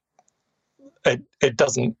 and it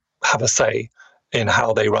doesn't have a say in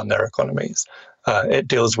how they run their economies. It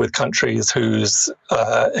deals with countries whose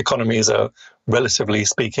economies are, relatively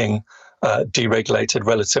speaking, deregulated,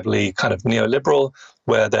 relatively kind of neoliberal,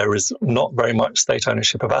 where there is not very much state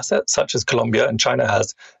ownership of assets, such as Colombia. And China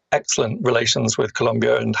has excellent relations with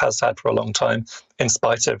Colombia and has had for a long time, in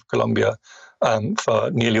spite of Colombia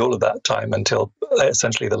for nearly all of that time until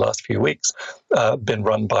essentially the last few weeks, been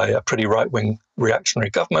run by a pretty right-wing reactionary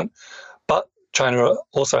government. But China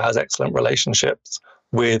also has excellent relationships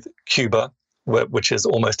with Cuba, which is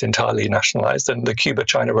almost entirely nationalized. And the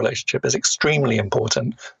Cuba-China relationship is extremely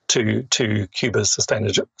important to Cuba's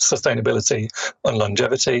sustainability and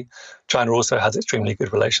longevity. China also has extremely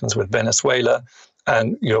good relations with Venezuela,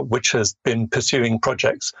 and which has been pursuing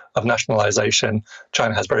projects of nationalization.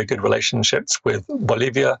 China has very good relationships with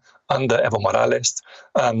Bolivia under Evo Morales,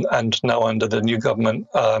 and now under the new government,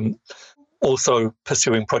 also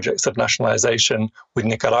pursuing projects of nationalization, with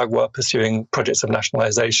Nicaragua pursuing projects of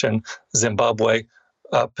nationalization, Zimbabwe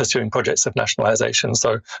pursuing projects of nationalization.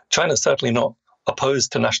 So China is certainly not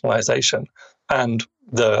opposed to nationalization, and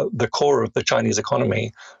the core of the Chinese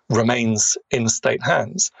economy remains in state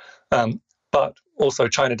hands. But also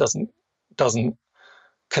China doesn't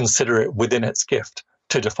consider it within its gift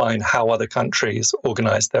to define how other countries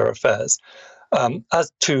organize their affairs.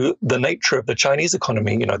 As to the nature of the Chinese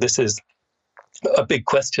economy, this is a big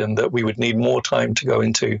question that we would need more time to go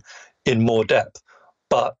into in more depth.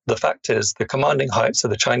 But the fact is, the commanding heights of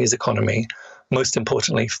the Chinese economy, most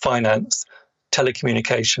importantly, finance,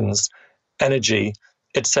 telecommunications, energy,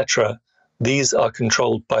 etc., these are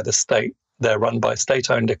controlled by the state They're run by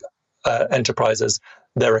state-owned enterprises.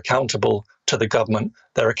 They're accountable to the government.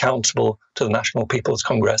 They're accountable to the National People's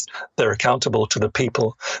Congress. They're accountable to the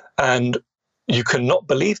people. And you cannot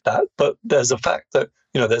believe that, but there's a fact that,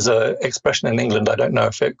 there's an expression in England, I don't know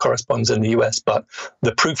if it corresponds in the US, but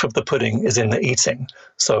the proof of the pudding is in the eating.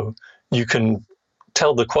 So you can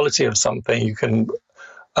tell the quality of something, you can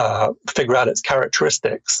figure out its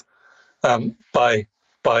characteristics by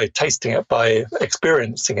tasting it, by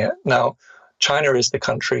experiencing it. Now, China is the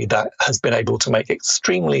country that has been able to make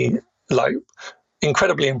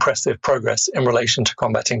incredibly impressive progress in relation to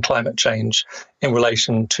combating climate change, in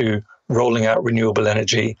relation to rolling out renewable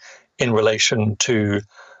energy, in relation to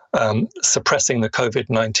suppressing the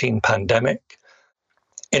COVID-19 pandemic,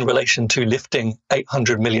 in relation to lifting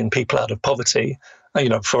 800 million people out of poverty.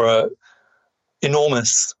 For an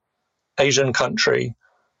enormous Asian country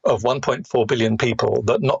of 1.4 billion people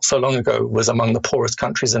that not so long ago was among the poorest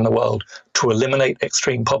countries in the world, to eliminate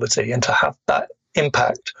extreme poverty and to have that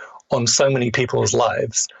impact on so many people's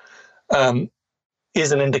lives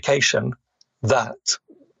is an indication that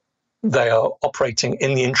they are operating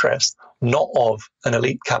in the interest not of an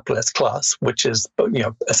elite capitalist class, which is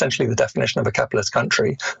essentially the definition of a capitalist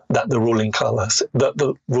country, that the ruling class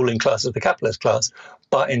is the capitalist class,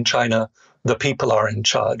 but in China the people are in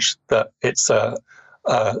charge, that it's a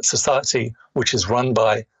society which is run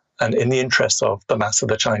by and in the interests of the mass of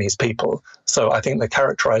the Chinese people. So I think the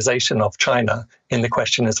characterization of China in the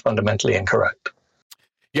question is fundamentally incorrect.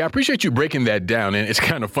 Yeah, I appreciate you breaking that down. And it's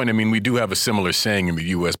kind of funny. I mean, we do have a similar saying in the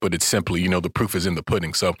U.S., but it's simply, the proof is in the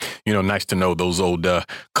pudding. So, nice to know those old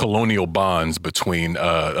colonial bonds between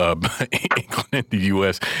England and the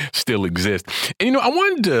U.S. still exist. And, I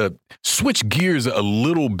wanted to switch gears a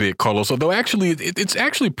little bit, Carlos, although actually it's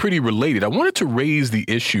actually pretty related. I wanted to raise the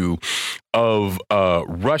issue of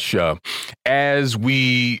Russia as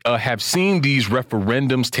we have seen these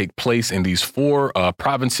referendums take place in these four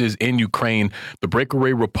provinces in Ukraine, the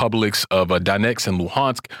breakaway republics of Donetsk and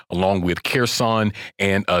Luhansk, along with Kherson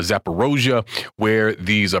and Zaporozhye, where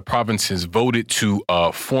these provinces voted to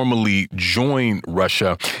formally join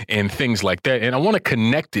Russia and things like that. And I want to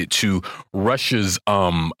connect it to Russia's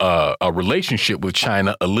relationship with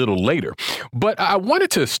China a little later. But I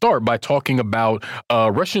wanted to start by talking about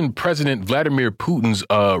Russian President Vladimir Putin's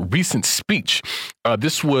recent speech.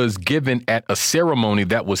 This was given at a ceremony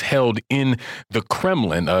that was held in the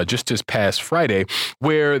Kremlin just this past Friday,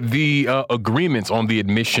 where the agreements on the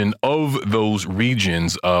admission of those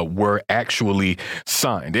regions were actually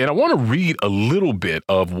signed. And I want to read a little bit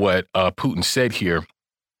of what Putin said here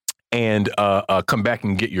and come back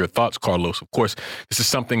and get your thoughts, Carlos. Of course, this is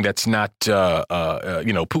something that's not,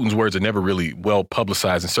 Putin's words are never really well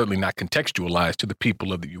publicized and certainly not contextualized to the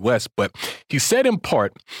people of the U.S. But he said in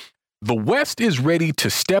part, "The West is ready to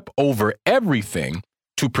step over everything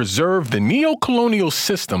to preserve the neo-colonial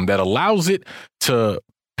system that allows it to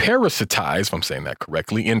parasitize," if I'm saying that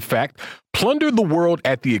correctly, in fact, plunder the world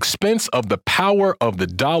at the expense of the power of the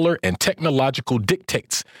dollar and technological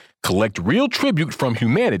dictates, collect real tribute from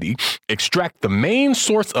humanity, extract the main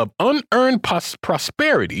source of unearned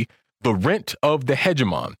prosperity, the rent of the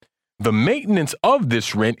hegemon. The maintenance of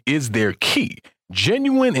this rent is their key,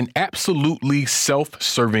 genuine and absolutely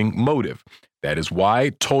self-serving motive. That is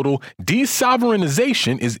why total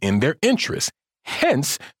desovereignization is in their interest.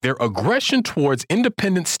 Hence, their aggression towards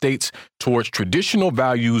independent states, towards traditional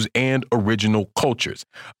values and original cultures.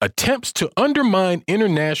 Attempts to undermine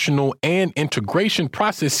international and integration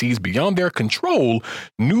processes beyond their control,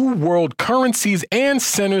 new world currencies and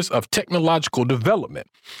centers of technological development.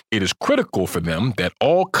 It is critical for them that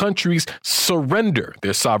all countries surrender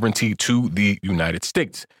their sovereignty to the United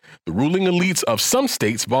States. The ruling elites of some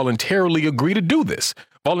states voluntarily agree to do this,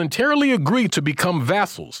 voluntarily agree to become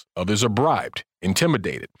vassals. Others are bribed,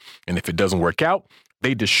 intimidated. And if it doesn't work out,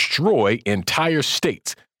 they destroy entire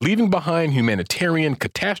states, leaving behind humanitarian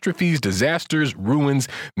catastrophes, disasters, ruins,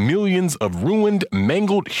 millions of ruined,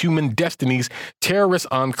 mangled human destinies, terrorist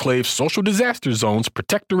enclaves, social disaster zones,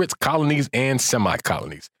 protectorates, colonies, and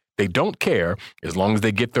semi-colonies. They don't care as long as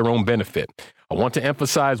they get their own benefit. I want to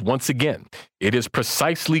emphasize once again, it is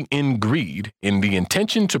precisely in greed, in the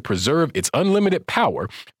intention to preserve its unlimited power,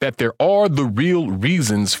 that there are the real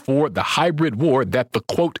reasons for the hybrid war that the,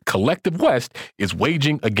 quote, collective West is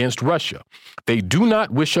waging against Russia. They do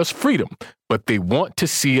not wish us freedom, but they want to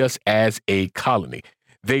see us as a colony.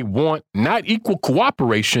 They want not equal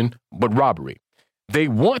cooperation, but robbery. They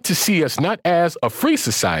want to see us not as a free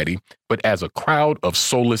society, but as a crowd of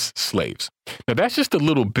soulless slaves. Now, that's just a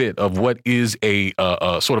little bit of what is a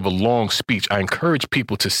sort of a long speech. I encourage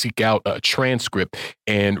people to seek out a transcript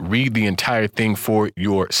and read the entire thing for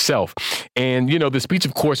yourself. And, you know, the speech,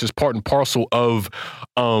 of course, is part and parcel of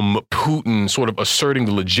Putin sort of asserting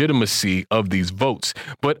the legitimacy of these votes.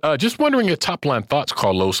 But just wondering your top line thoughts,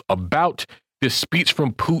 Carlos, about this speech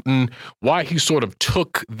from Putin, why he sort of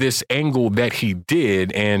took this angle that he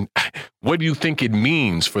did, and what do you think it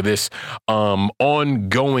means for this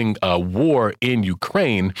ongoing war in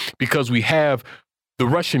Ukraine? Because we have the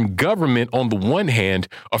Russian government, on the one hand,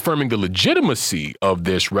 affirming the legitimacy of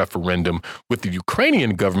this referendum, with the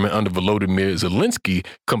Ukrainian government under Volodymyr Zelensky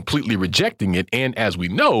completely rejecting it, and as we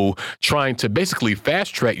know, trying to basically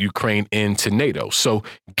fast-track Ukraine into NATO. So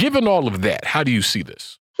given all of that, how do you see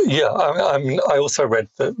this? Yeah, I also read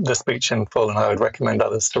the speech in full, and I would recommend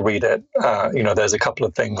others to read it. You know, there's a couple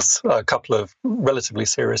of things, a couple of relatively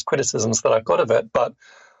serious criticisms that I've got of it, but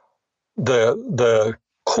the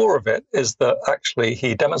core of it is that actually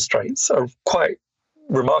he demonstrates a quite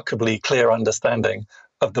remarkably clear understanding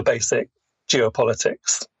of the basic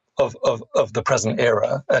geopolitics of the present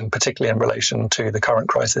era, and particularly in relation to the current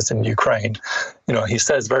crisis in Ukraine. You know, he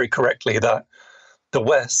says very correctly that the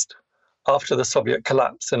West, after the Soviet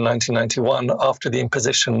collapse in 1991, after the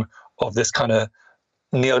imposition of this kind of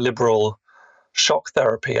neoliberal shock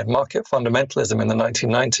therapy and market fundamentalism in the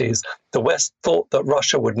 1990s, the West thought that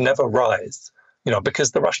Russia would never rise, you know,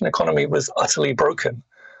 because the Russian economy was utterly broken.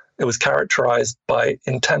 It was characterized by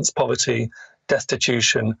intense poverty,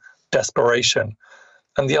 destitution, desperation.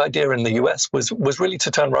 And the idea in the US was really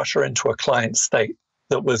to turn Russia into a client state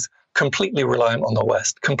that was completely reliant on the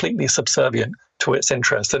West, completely subservient to its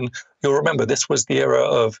interests. And you'll remember this was the era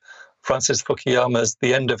of Francis Fukuyama's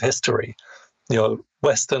The End of History. You know,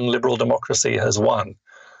 Western liberal democracy has won,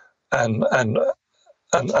 and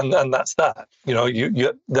that's that. You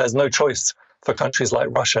know, there's no choice for countries like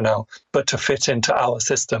Russia now but to fit into our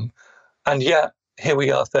system. And yet here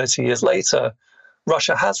we are 30 years later,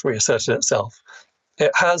 Russia has reasserted itself.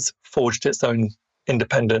 It has forged its own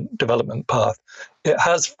independent development path. It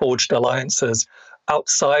has forged alliances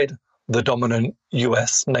outside the dominant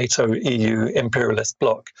US, NATO, EU imperialist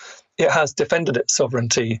bloc. It has defended its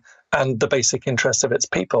sovereignty and the basic interests of its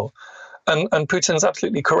people. And Putin's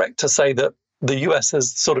absolutely correct to say that the US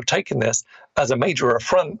has sort of taken this as a major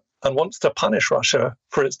affront and wants to punish Russia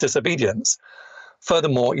for its disobedience.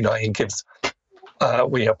 Furthermore, you know, he gives,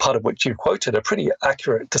 part of which you quoted, a pretty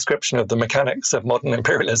accurate description of the mechanics of modern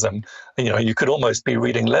imperialism. And, you know, you could almost be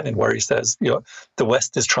reading Lenin, where he says, you know, the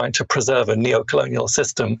West is trying to preserve a neo-colonial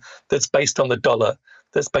system that's based on the dollar,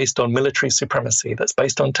 that's based on military supremacy, that's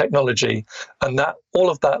based on technology, and that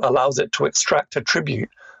all of that allows it to extract a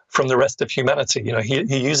tribute from the rest of humanity. You know,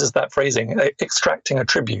 he uses that phrasing, extracting a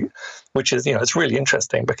tribute, which is, you know, it's really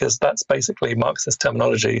interesting because that's basically Marxist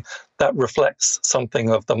terminology that reflects something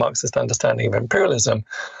of the Marxist understanding of imperialism.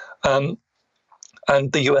 And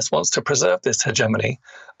the US wants to preserve this hegemony.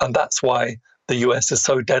 And that's why the US is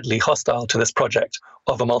so deadly hostile to this project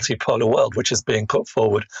of a multipolar world, which is being put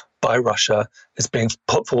forward by Russia, is being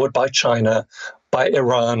put forward by China, by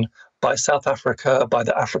Iran, by South Africa, by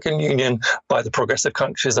the African Union, by the progressive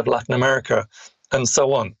countries of Latin America, and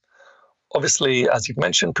so on. Obviously, as you've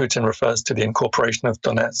mentioned, Putin refers to the incorporation of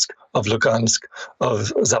Donetsk, of Lugansk,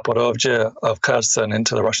 of Zaporozhye, of Kherson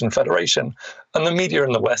into the Russian Federation. And the media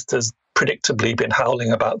in the West has predictably been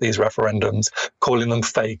howling about these referendums, calling them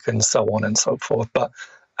fake and so on and so forth. But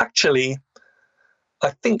actually,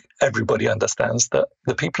 I think everybody understands that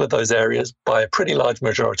the people of those areas, by a pretty large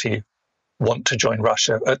majority, want to join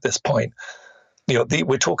Russia at this point. You know,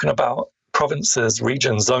 we're talking about provinces,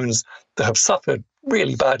 regions, zones that have suffered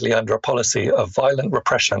really badly under a policy of violent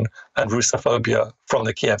repression and Russophobia from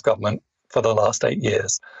the Kiev government for the last 8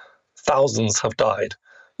 years. Thousands have died.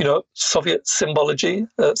 You know, Soviet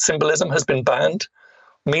symbolism has been banned.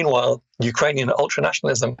 Meanwhile, Ukrainian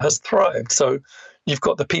ultranationalism has thrived. So you've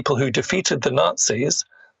got the people who defeated the Nazis,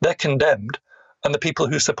 they're condemned. And the people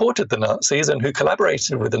who supported the Nazis and who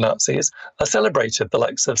collaborated with the Nazis are celebrated, the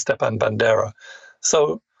likes of Stepan Bandera.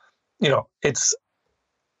 So, you know, it's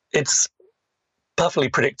perfectly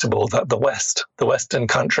predictable that the West, the Western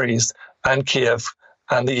countries and Kiev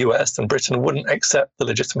and the US and Britain wouldn't accept the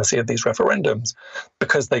legitimacy of these referendums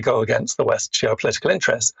because they go against the West's geopolitical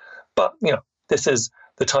interests. But, you know, this is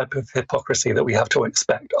the type of hypocrisy that we have to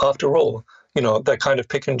expect. After all, you know, they kind of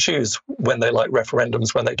pick and choose when they like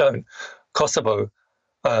referendums, when they don't. Kosovo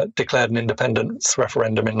declared an independence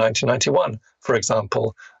referendum in 1991, for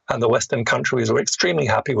example, and the Western countries were extremely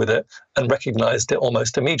happy with it and recognized it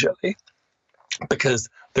almost immediately. because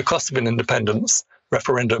the cost of an independence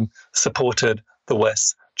referendum supported the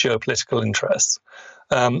West's geopolitical interests.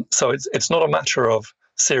 So it's not a matter of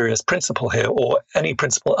serious principle here, or any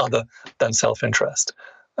principle other than self-interest.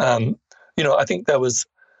 I think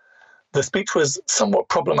the speech was somewhat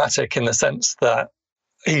problematic in the sense that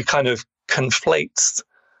he kind of conflates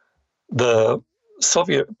the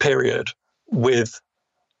Soviet period with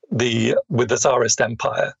the Tsarist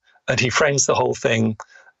Empire, and he frames the whole thing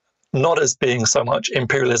not as being so much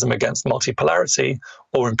imperialism against multipolarity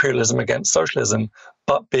or imperialism against socialism,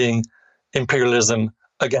 but being imperialism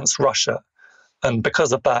against Russia. And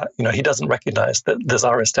because of that, he doesn't recognize that the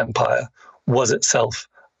Tsarist Empire was itself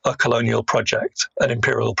a colonial project, an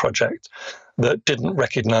imperial project that didn't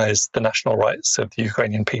recognize the national rights of the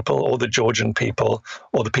Ukrainian people or the Georgian people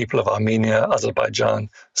or the people of Armenia, Azerbaijan,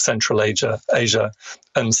 Central Asia,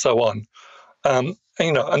 and so on. And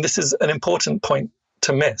this is an important point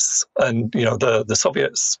to miss. And, the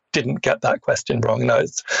Soviets didn't get that question wrong.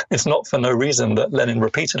 It's not for no reason that Lenin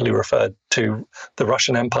repeatedly referred to the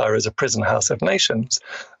Russian Empire as a prison house of nations.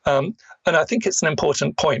 And I think it's an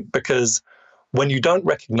important point because when you don't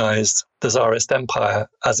recognize the Tsarist Empire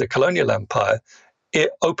as a colonial empire,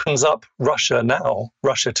 it opens up Russia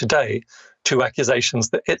today, to accusations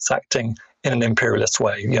that it's acting in an imperialist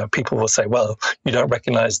way. People will say, well, you don't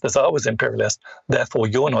recognize the Tsar was imperialist, therefore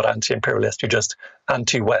you're not anti-imperialist, you're just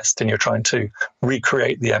anti-West and you're trying to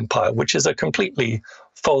recreate the empire, which is a completely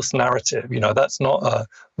false narrative. That's not a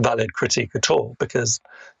valid critique at all because,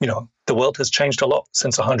 the world has changed a lot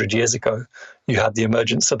since 100 years ago. You had the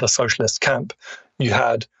emergence of the socialist camp. You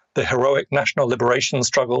had the heroic national liberation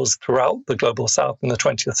struggles throughout the global South in the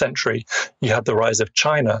 20th century. You had the rise of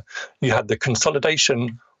China. You had the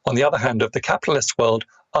consolidation, on the other hand, of the capitalist world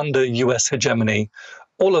under US hegemony.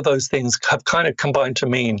 All of those things have kind of combined to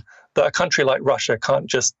mean that a country like Russia can't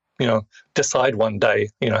just, decide one day,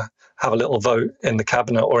 have a little vote in the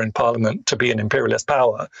cabinet or in parliament to be an imperialist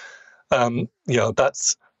power.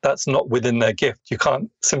 That's not within their gift. You can't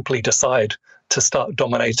simply decide to start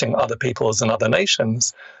dominating other peoples and other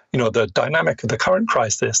nations. The dynamic of the current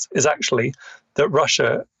crisis is actually that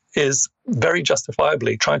Russia is very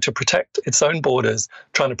justifiably trying to protect its own borders,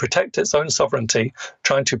 trying to protect its own sovereignty,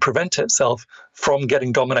 trying to prevent itself from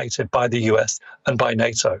getting dominated by the US and by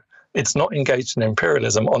NATO. It's not engaged in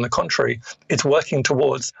imperialism. On the contrary, it's working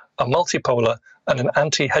towards a multipolar and an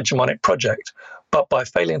anti-hegemonic project. But by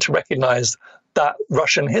failing to recognize that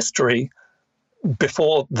Russian history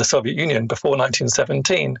before the Soviet Union, before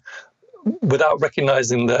 1917, without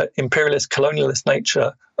recognizing the imperialist, colonialist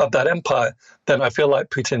nature of that empire, then I feel like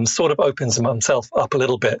Putin sort of opens himself up a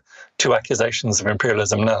little bit to accusations of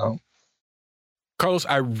imperialism now. Carlos,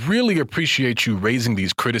 I really appreciate you raising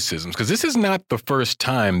these criticisms because this is not the first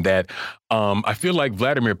time that I feel like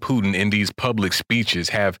Vladimir Putin in these public speeches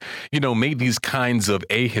have, made these kinds of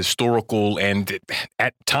ahistorical and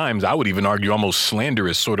at times I would even argue almost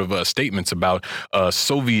slanderous sort of statements about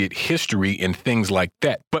Soviet history and things like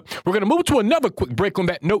that. But we're going to move to another quick break on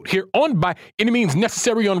that note here on By Any Means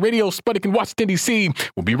Necessary on Radio Sputnik in Washington, D.C.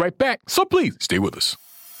 We'll be right back. So please stay with us.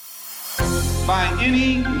 By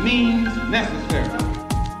any means necessary.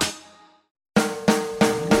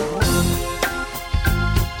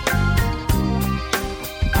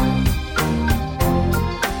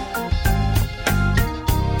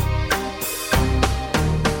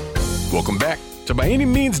 Welcome back to By Any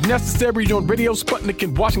Means Necessary on Radio Sputnik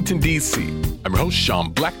in Washington, D.C. I'm your host,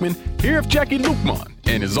 Sean Blackmon, here with Jacquie Luqman.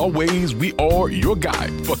 And as always, we are your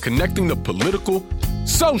guide for connecting the political,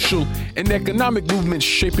 social, and economic movements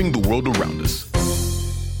shaping the world around us.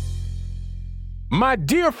 My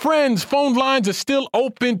dear friends, phone lines are still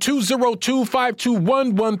open,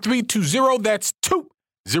 202-521-1320. That's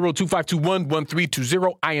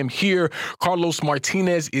 202-521-1320. I am here. Carlos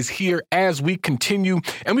Martinez is here as we continue.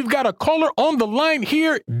 And we've got a caller on the line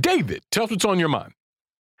here. David, tell us what's on your mind.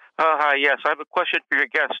 Hi, yes. I have a question for your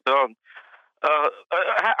guest.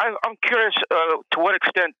 I'm curious to what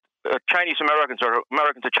extent Chinese Americans or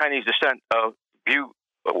Americans of Chinese descent view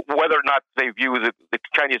whether or not they view the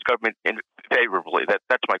Chinese government favorably.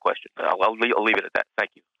 That's my question. I'll leave it at that.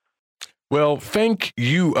 Thank you. Well, thank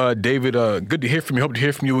you, David. Good to hear from you. Hope to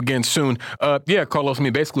hear from you again soon. Yeah, Carlos,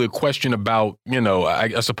 basically a question about,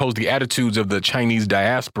 I suppose the attitudes of the Chinese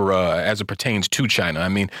diaspora as it pertains to China.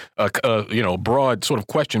 Broad sort of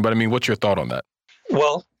question, but what's your thought on that?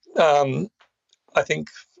 Well, I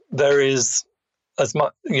think there is as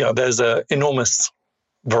much, there's an enormous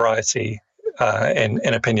variety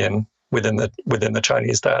in opinion within the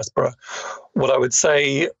Chinese diaspora. What I would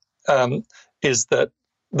say is that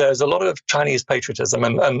there's a lot of Chinese patriotism,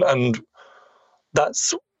 and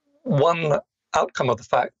that's one outcome of the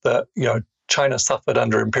fact that, China suffered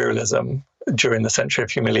under imperialism during the century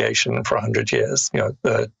of humiliation for 100 years.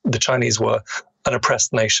 The Chinese were an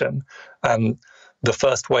oppressed nation. And the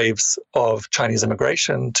first waves of Chinese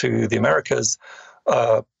immigration to the Americas,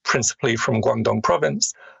 principally from Guangdong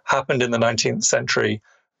province, happened in the 19th century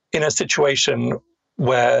in a situation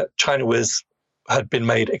where China had been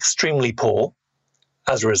made extremely poor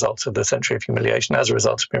as a result of the century of humiliation, as a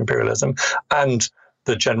result of imperialism, and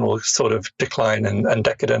the general sort of decline and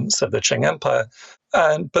decadence of the Qing Empire.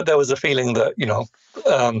 But there was a feeling that,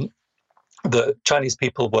 the Chinese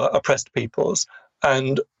people were oppressed peoples.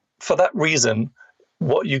 And for that reason,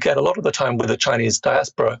 what you get a lot of the time with the Chinese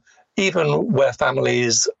diaspora, even where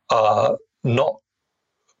families are not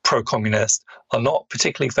pro-communist, are not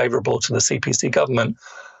particularly favorable to the CPC government,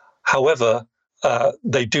 however,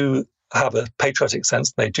 they do have a patriotic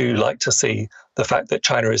sense. They do like to see the fact that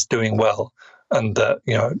China is doing well, and that,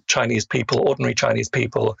 Chinese people, ordinary Chinese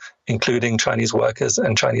people, including Chinese workers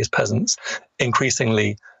and Chinese peasants,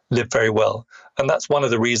 increasingly live very well. And that's one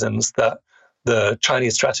of the reasons that the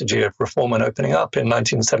Chinese strategy of reform and opening up in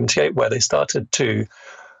 1978, where they started to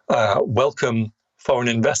welcome foreign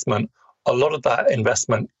investment, a lot of that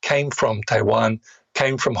investment came from Taiwan,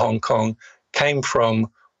 came from Hong Kong, came from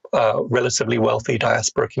relatively wealthy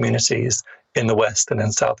diaspora communities in the West and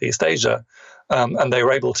in Southeast Asia. And they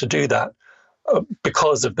were able to do that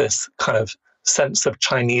because of this kind of sense of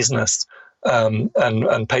Chineseness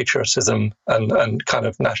and patriotism and kind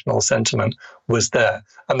of national sentiment was there.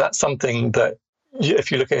 And that's something that,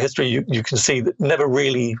 if you look at history, you can see that never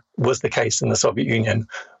really was the case in the Soviet Union,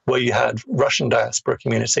 where you had Russian diaspora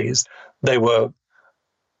communities. They were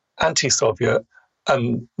anti-Soviet,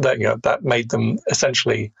 and that made them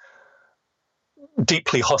essentially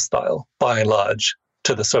deeply hostile, by and large,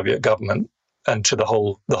 to the Soviet government and to the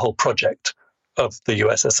whole project of the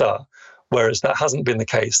USSR. Whereas that hasn't been the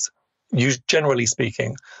case, generally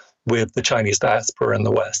speaking, with the Chinese diaspora in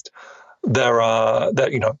the West.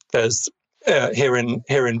 There's here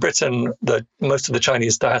in Britain, most of the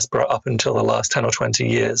Chinese diaspora up until the last 10 or 20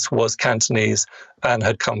 years was Cantonese and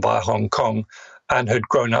had come via Hong Kong and had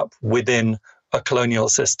grown up within a colonial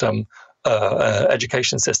system,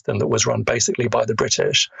 education system that was run basically by the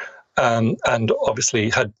British, and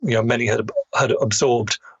obviously many had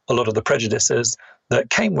absorbed a lot of the prejudices that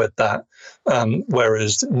came with that,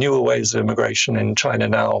 whereas newer waves of immigration in China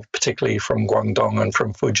now, particularly from Guangdong and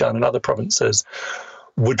from Fujian and other provinces,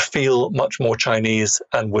 would feel much more Chinese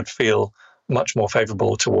and would feel much more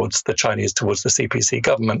favorable towards the CPC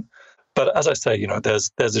government. But as I say,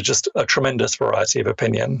 there's just a tremendous variety of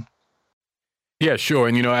opinion. Yeah, sure.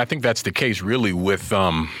 And, I think that's the case really with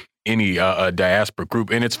any diaspora group.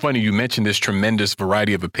 And it's funny, you mentioned this tremendous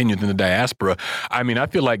variety of opinions in the diaspora. I mean, I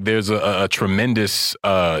feel like there's a tremendous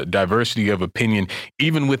diversity of opinion,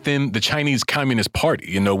 even within the Chinese Communist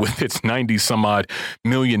Party, with its 90 some odd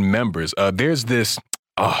million members. There's this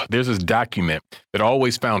document that I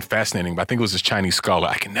always found fascinating. I think it was this Chinese scholar.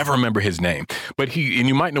 I can never remember his name, but and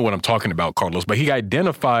you might know what I'm talking about, Carlos, but he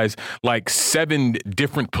identifies like 7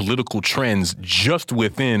 different political trends just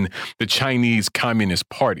within the Chinese Communist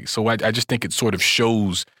Party. So I just think it sort of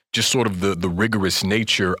shows just sort of the rigorous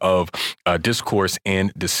nature of discourse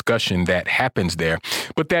and discussion that happens there.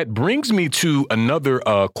 But that brings me to another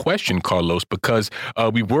question, Carlos, because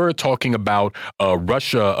we were talking about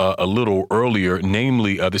Russia a little earlier,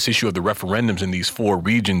 namely this issue of the referendums in these 4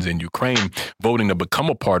 regions in Ukraine voting to become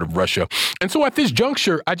a part of Russia. And so at this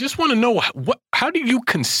juncture, I just want to know, how do you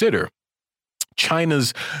consider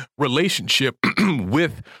China's relationship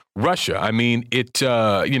with Russia? I mean, it,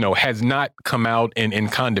 has not come out in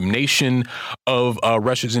condemnation of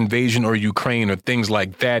Russia's invasion or Ukraine or things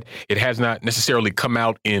like that. It has not necessarily come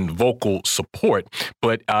out in vocal support,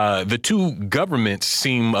 but the two governments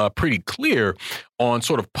seem pretty clear on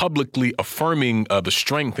sort of publicly affirming the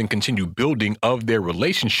strength and continued building of their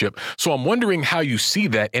relationship. So I'm wondering how you see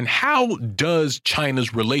that, and how does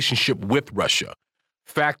China's relationship with Russia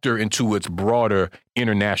factor into its broader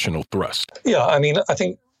international thrust? Yeah, I mean, I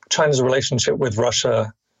think China's relationship with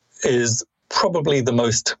Russia is probably the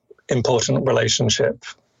most important relationship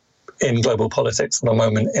in global politics at the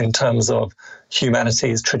moment in terms of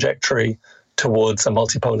humanity's trajectory towards a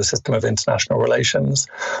multipolar system of international relations,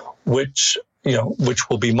 which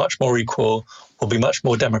will be much more equal, will be much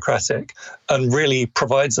more democratic, and really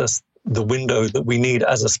provides us the window that we need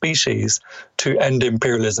as a species to end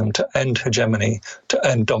imperialism, to end hegemony, to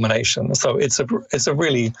end domination. So it's a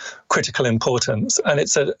really critical importance, and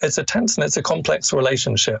it's a tense and it's a complex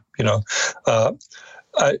relationship.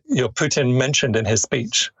 Putin mentioned in his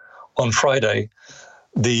speech on Friday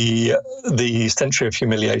the century of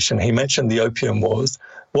humiliation. He mentioned the Opium Wars.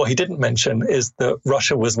 What he didn't mention is that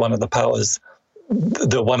Russia was one of the powers,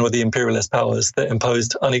 one of the imperialist powers that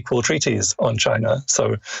imposed unequal treaties on China.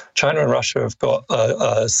 So China and Russia have got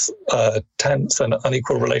a tense and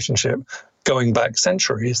unequal relationship going back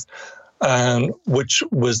centuries, which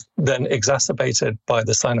was then exacerbated by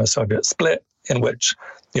the Sino-Soviet split, in which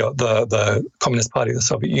the Communist Party of the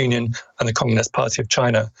Soviet Union and the Communist Party of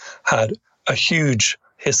China had a huge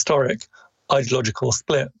historic ideological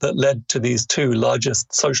split that led to these two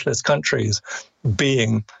largest socialist countries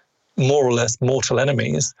being more or less mortal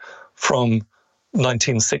enemies from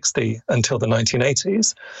 1960 until the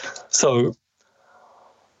 1980s. So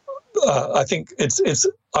I think it's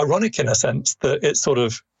ironic in a sense that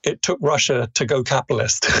it took Russia to go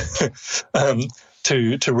capitalist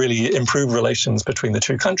to really improve relations between the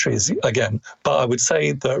two countries again. But I would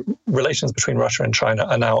say the relations between Russia and China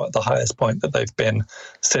are now at the highest point that they've been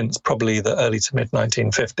since probably the early to mid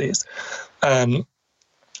 1950s.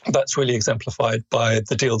 That's really exemplified by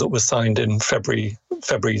the deal that was signed in February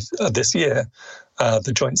this year,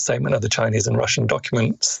 the joint statement of the Chinese and Russian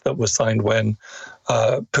documents that was signed when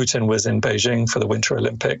Putin was in Beijing for the Winter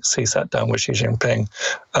Olympics. He sat down with Xi Jinping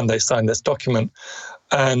and they signed this document.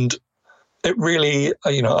 And it really,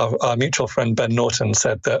 our mutual friend Ben Norton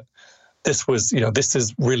said that this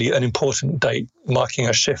is really an important date marking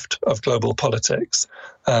a shift of global politics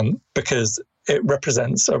because it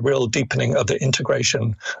represents a real deepening of the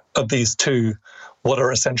integration of these two, what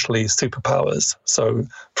are essentially superpowers. So,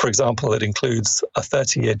 for example, it includes a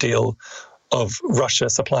 30-year deal of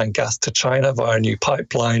Russia supplying gas to China via a new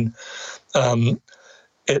pipeline.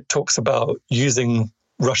 It talks about using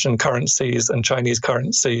Russian currencies and Chinese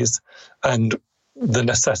currencies and the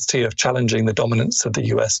necessity of challenging the dominance of the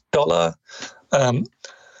US dollar.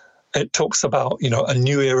 It talks about, a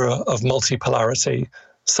new era of multipolarity.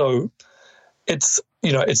 So it's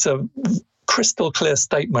a crystal clear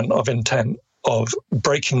statement of intent of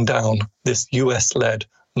breaking down this US-led,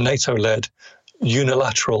 NATO-led,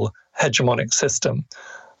 unilateral hegemonic system.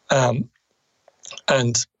 I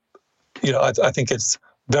think it's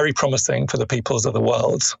very promising for the peoples of the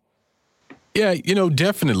world. Yeah,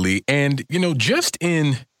 definitely. And, just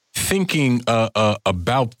in thinking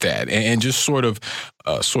about that and just sort of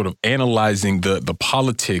analyzing the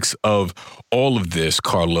politics of all of this,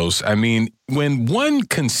 Carlos, I mean, when one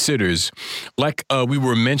considers, like we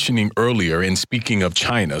were mentioning earlier in speaking of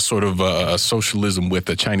China, sort of a socialism with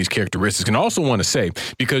the Chinese characteristics, and I also want to say,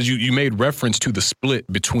 because you made reference to the split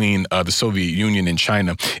between the Soviet Union and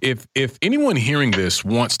China, if anyone hearing this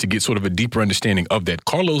wants to get sort of a deeper understanding of that,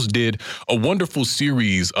 Carlos did a wonderful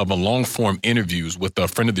series of long-form interviews with a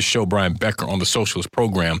friend of the show, Brian Becker, on the Socialist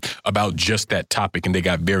program about just that topic, and they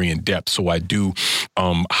got very in-depth, so I do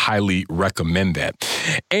highly recommend that.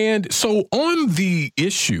 And so on the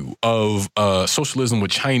issue of socialism with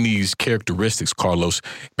Chinese characteristics, Carlos,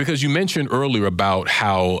 because you mentioned earlier about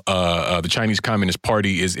how the Chinese Communist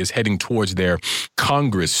Party is heading towards their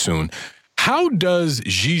Congress soon, how does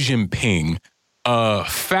Xi Jinping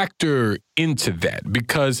factor into that?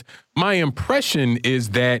 Because my impression is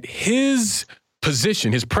that his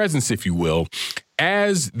position, his presence, if you will,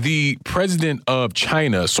 as the president of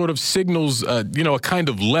China sort of signals, a kind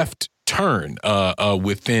of left turn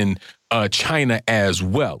within China as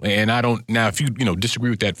well. And I don't, now, if you disagree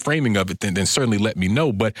with that framing of it, then certainly let me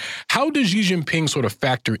know. But how does Xi Jinping sort of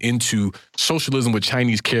factor into socialism with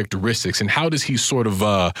Chinese characteristics? And how does he sort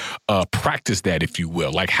of practice that, if you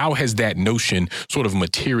will? Like, how has that notion sort of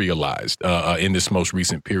materialized in this most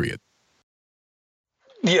recent period?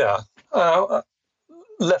 Yeah.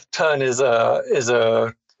 Left turn is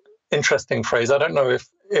a interesting phrase. I don't know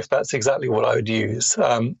if that's exactly what I would use,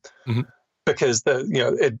 because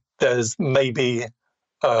there's maybe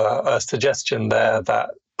a suggestion there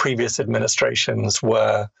that previous administrations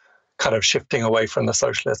were kind of shifting away from the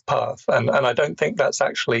socialist path, and I don't think that's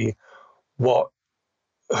actually what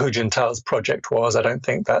Hu Jintao's project was. I don't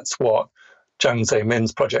think that's what Jiang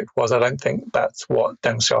Zemin's project was. I don't think that's what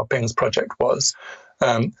Deng Xiaoping's project was,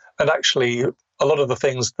 and actually, a lot of the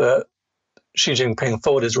things that Xi Jinping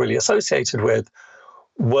thought is really associated with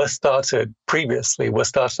were started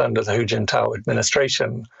under the Hu Jintao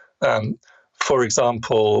administration. For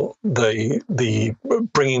example, the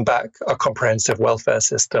bringing back a comprehensive welfare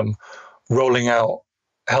system, rolling out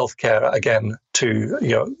healthcare again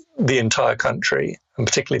to the entire country, and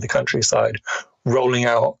particularly the countryside, rolling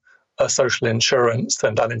out a social insurance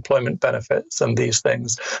and unemployment benefits and these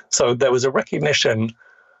things. So there was a recognition,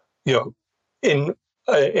 in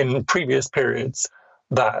previous periods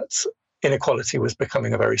that inequality was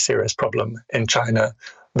becoming a very serious problem in China,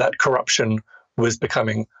 that corruption was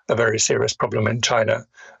becoming a very serious problem in China.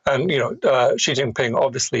 And, Xi Jinping,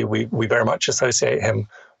 obviously, we very much associate him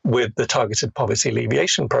with the targeted poverty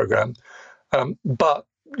alleviation program. But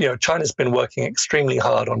China's been working extremely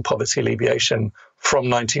hard on poverty alleviation from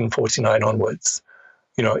 1949 onwards.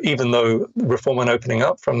 Even though Reform and Opening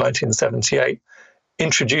Up from 1978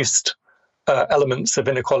 introduced elements of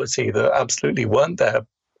inequality that absolutely weren't there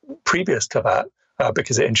previous to that,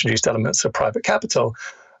 because it introduced elements of private capital,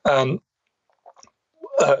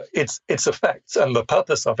 its effects and the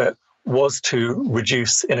purpose of it was to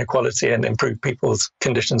reduce inequality and improve people's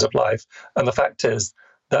conditions of life. And the fact is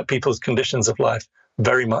that people's conditions of life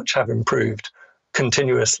very much have improved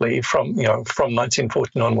continuously from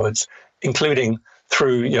 1914 onwards, including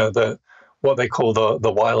through what they call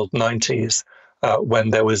the wild 90s, when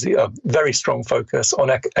there was a very strong focus on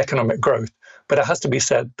economic growth. But it has to be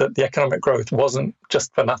said that the economic growth wasn't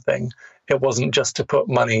just for nothing. It wasn't just to put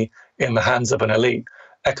money in the hands of an elite.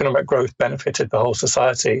 Economic growth benefited the whole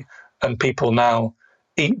society, and people now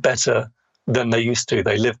eat better than they used to.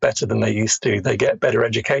 They live better than they used to. They get better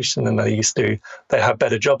education than they used to. They have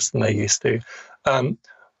better jobs than they used to.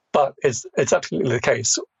 But it's absolutely the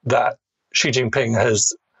case that Xi Jinping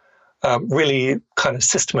has really kind of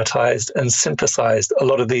systematized and synthesized a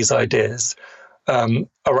lot of these ideas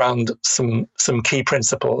around some key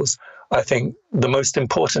principles. I think the most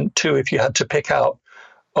important two, if you had to pick out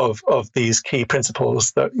of these key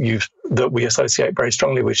principles that we associate very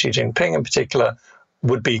strongly with Xi Jinping in particular,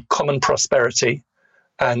 would be common prosperity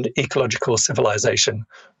and ecological civilization.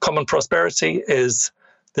 Common prosperity is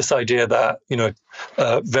this idea that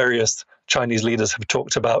various Chinese leaders have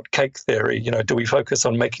talked about cake theory. Do we focus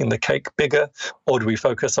on making the cake bigger, or do we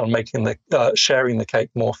focus on making sharing the cake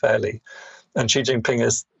more fairly? And Xi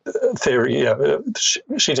Jinping's theory,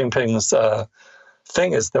 Xi Jinping's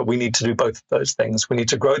thing is that we need to do both of those things. We need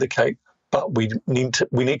to grow the cake, but we need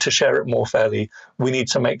to share it more fairly. We need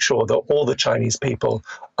to make sure that all the Chinese people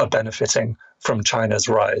are benefiting from China's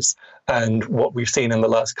rise. And what we've seen in the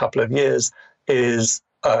last couple of years is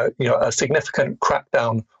a significant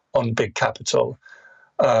crackdown on big capital,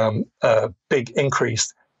 a big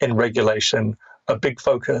increase in regulation, a big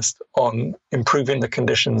focus on improving the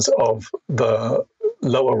conditions of the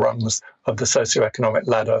lower rungs of the socioeconomic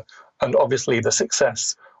ladder, and obviously the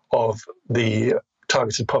success of the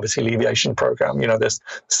targeted poverty alleviation program, this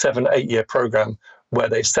 7-8 year program where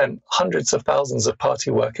they sent hundreds of thousands of party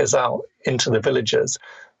workers out into the villages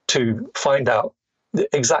to find out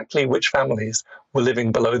exactly which families were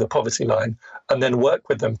living below the poverty line, and then work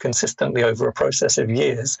with them consistently over a process of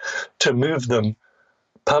years to move them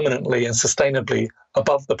permanently and sustainably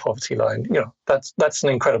above the poverty line. That's an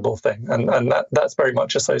incredible thing, and that's very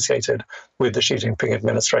much associated with the Xi Jinping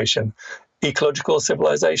administration. Ecological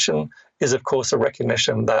civilization is, of course, a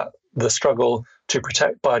recognition that the struggle to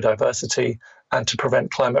protect biodiversity and to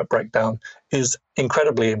prevent climate breakdown is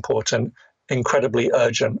incredibly important, incredibly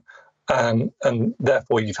urgent, and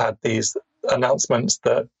therefore you've had these announcements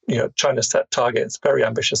that China set targets, very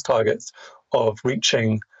ambitious targets, of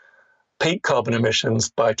reaching peak carbon emissions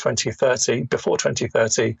by 2030, before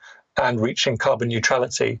 2030, and reaching carbon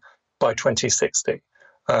neutrality by 2060.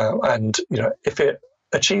 And if it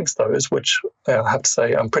achieves those, which I have to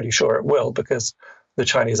say I'm pretty sure it will, because the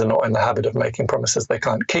Chinese are not in the habit of making promises they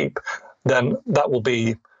can't keep, then that will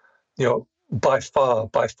be, by far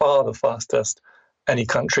the fastest any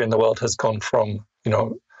country in the world has gone from,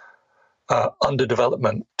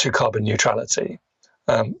 underdevelopment to carbon neutrality.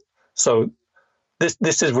 So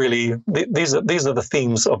this is really, these are the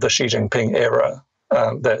themes of the Xi Jinping era.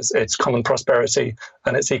 It's common prosperity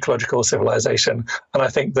and it's ecological civilization. And I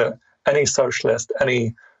think that any socialist,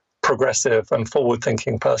 any progressive and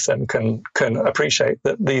forward-thinking person can appreciate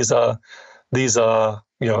that these are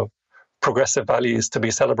progressive values to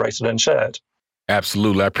be celebrated and shared.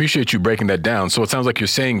 Absolutely. I appreciate you breaking that down. So it sounds like you're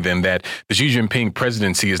saying then that the Xi Jinping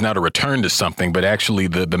presidency is not a return to something, but actually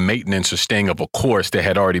the maintenance or staying of a course that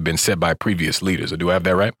had already been set by previous leaders. Do I have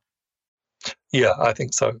that right? Yeah, I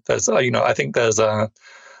think so.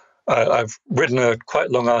 I've written a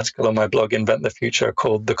quite long article on my blog, Invent the Future,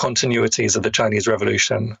 called The Continuities of the Chinese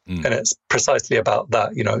Revolution. And it's precisely about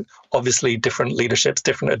that. Obviously different leaderships,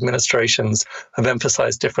 different administrations have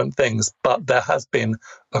emphasized different things, but there has been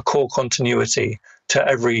a core continuity to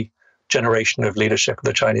every generation of leadership of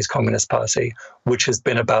the Chinese Communist Party, which has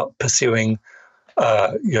been about pursuing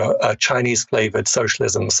a Chinese-flavored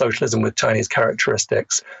socialism with Chinese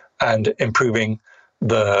characteristics, and improving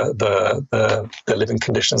the living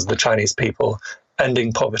conditions of the Chinese people,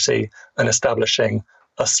 ending poverty, and establishing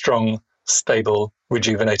a strong, stable,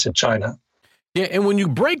 rejuvenated China. Yeah, and when you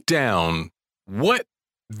break down what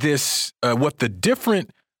what the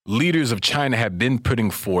different leaders of China have been putting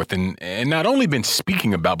forth and not only been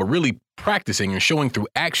speaking about, but really practicing and showing through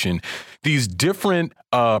action these different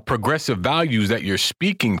progressive values that you're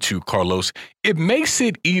speaking to, Carlos, it makes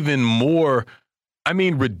it even more,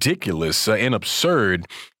 ridiculous and absurd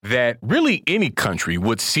that really any country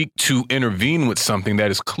would seek to intervene with something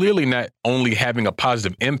that is clearly not only having a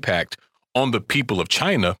positive impact on the people of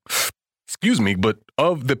China, but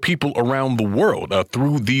of the people around the world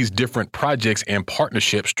through these different projects and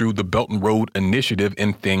partnerships through the Belt and Road Initiative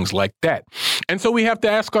and things like that. And so we have to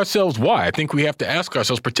ask ourselves why. I think we have to ask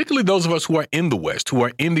ourselves, particularly those of us who are in the West, who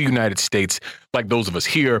are in the United States, like those of us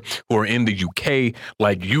here who are in the UK,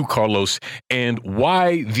 like you, Carlos, and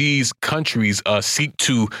why these countries seek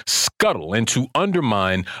to scuttle and to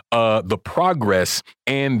undermine the progress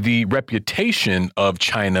and the reputation of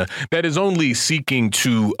China that is only seeking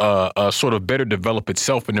to sort of better develop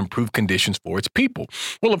itself and improve conditions for its people.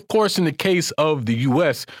 Well, of course, in the case of the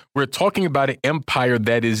U.S., we're talking about an empire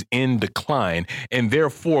that is in decline and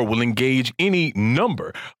therefore will engage any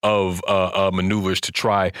number of maneuvers to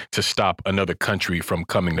try to stop another country from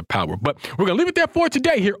coming to power. But we're going to leave it there for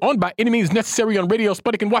today here on By Any Means Necessary on Radio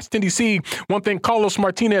Sputnik in Washington, D.C. Want to thank Carlos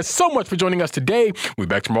Martinez so much for joining us today. We'll be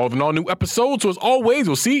back tomorrow with an all-new episode. So as always,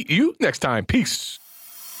 we'll see you next time. Peace.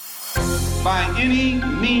 By any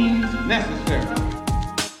means necessary.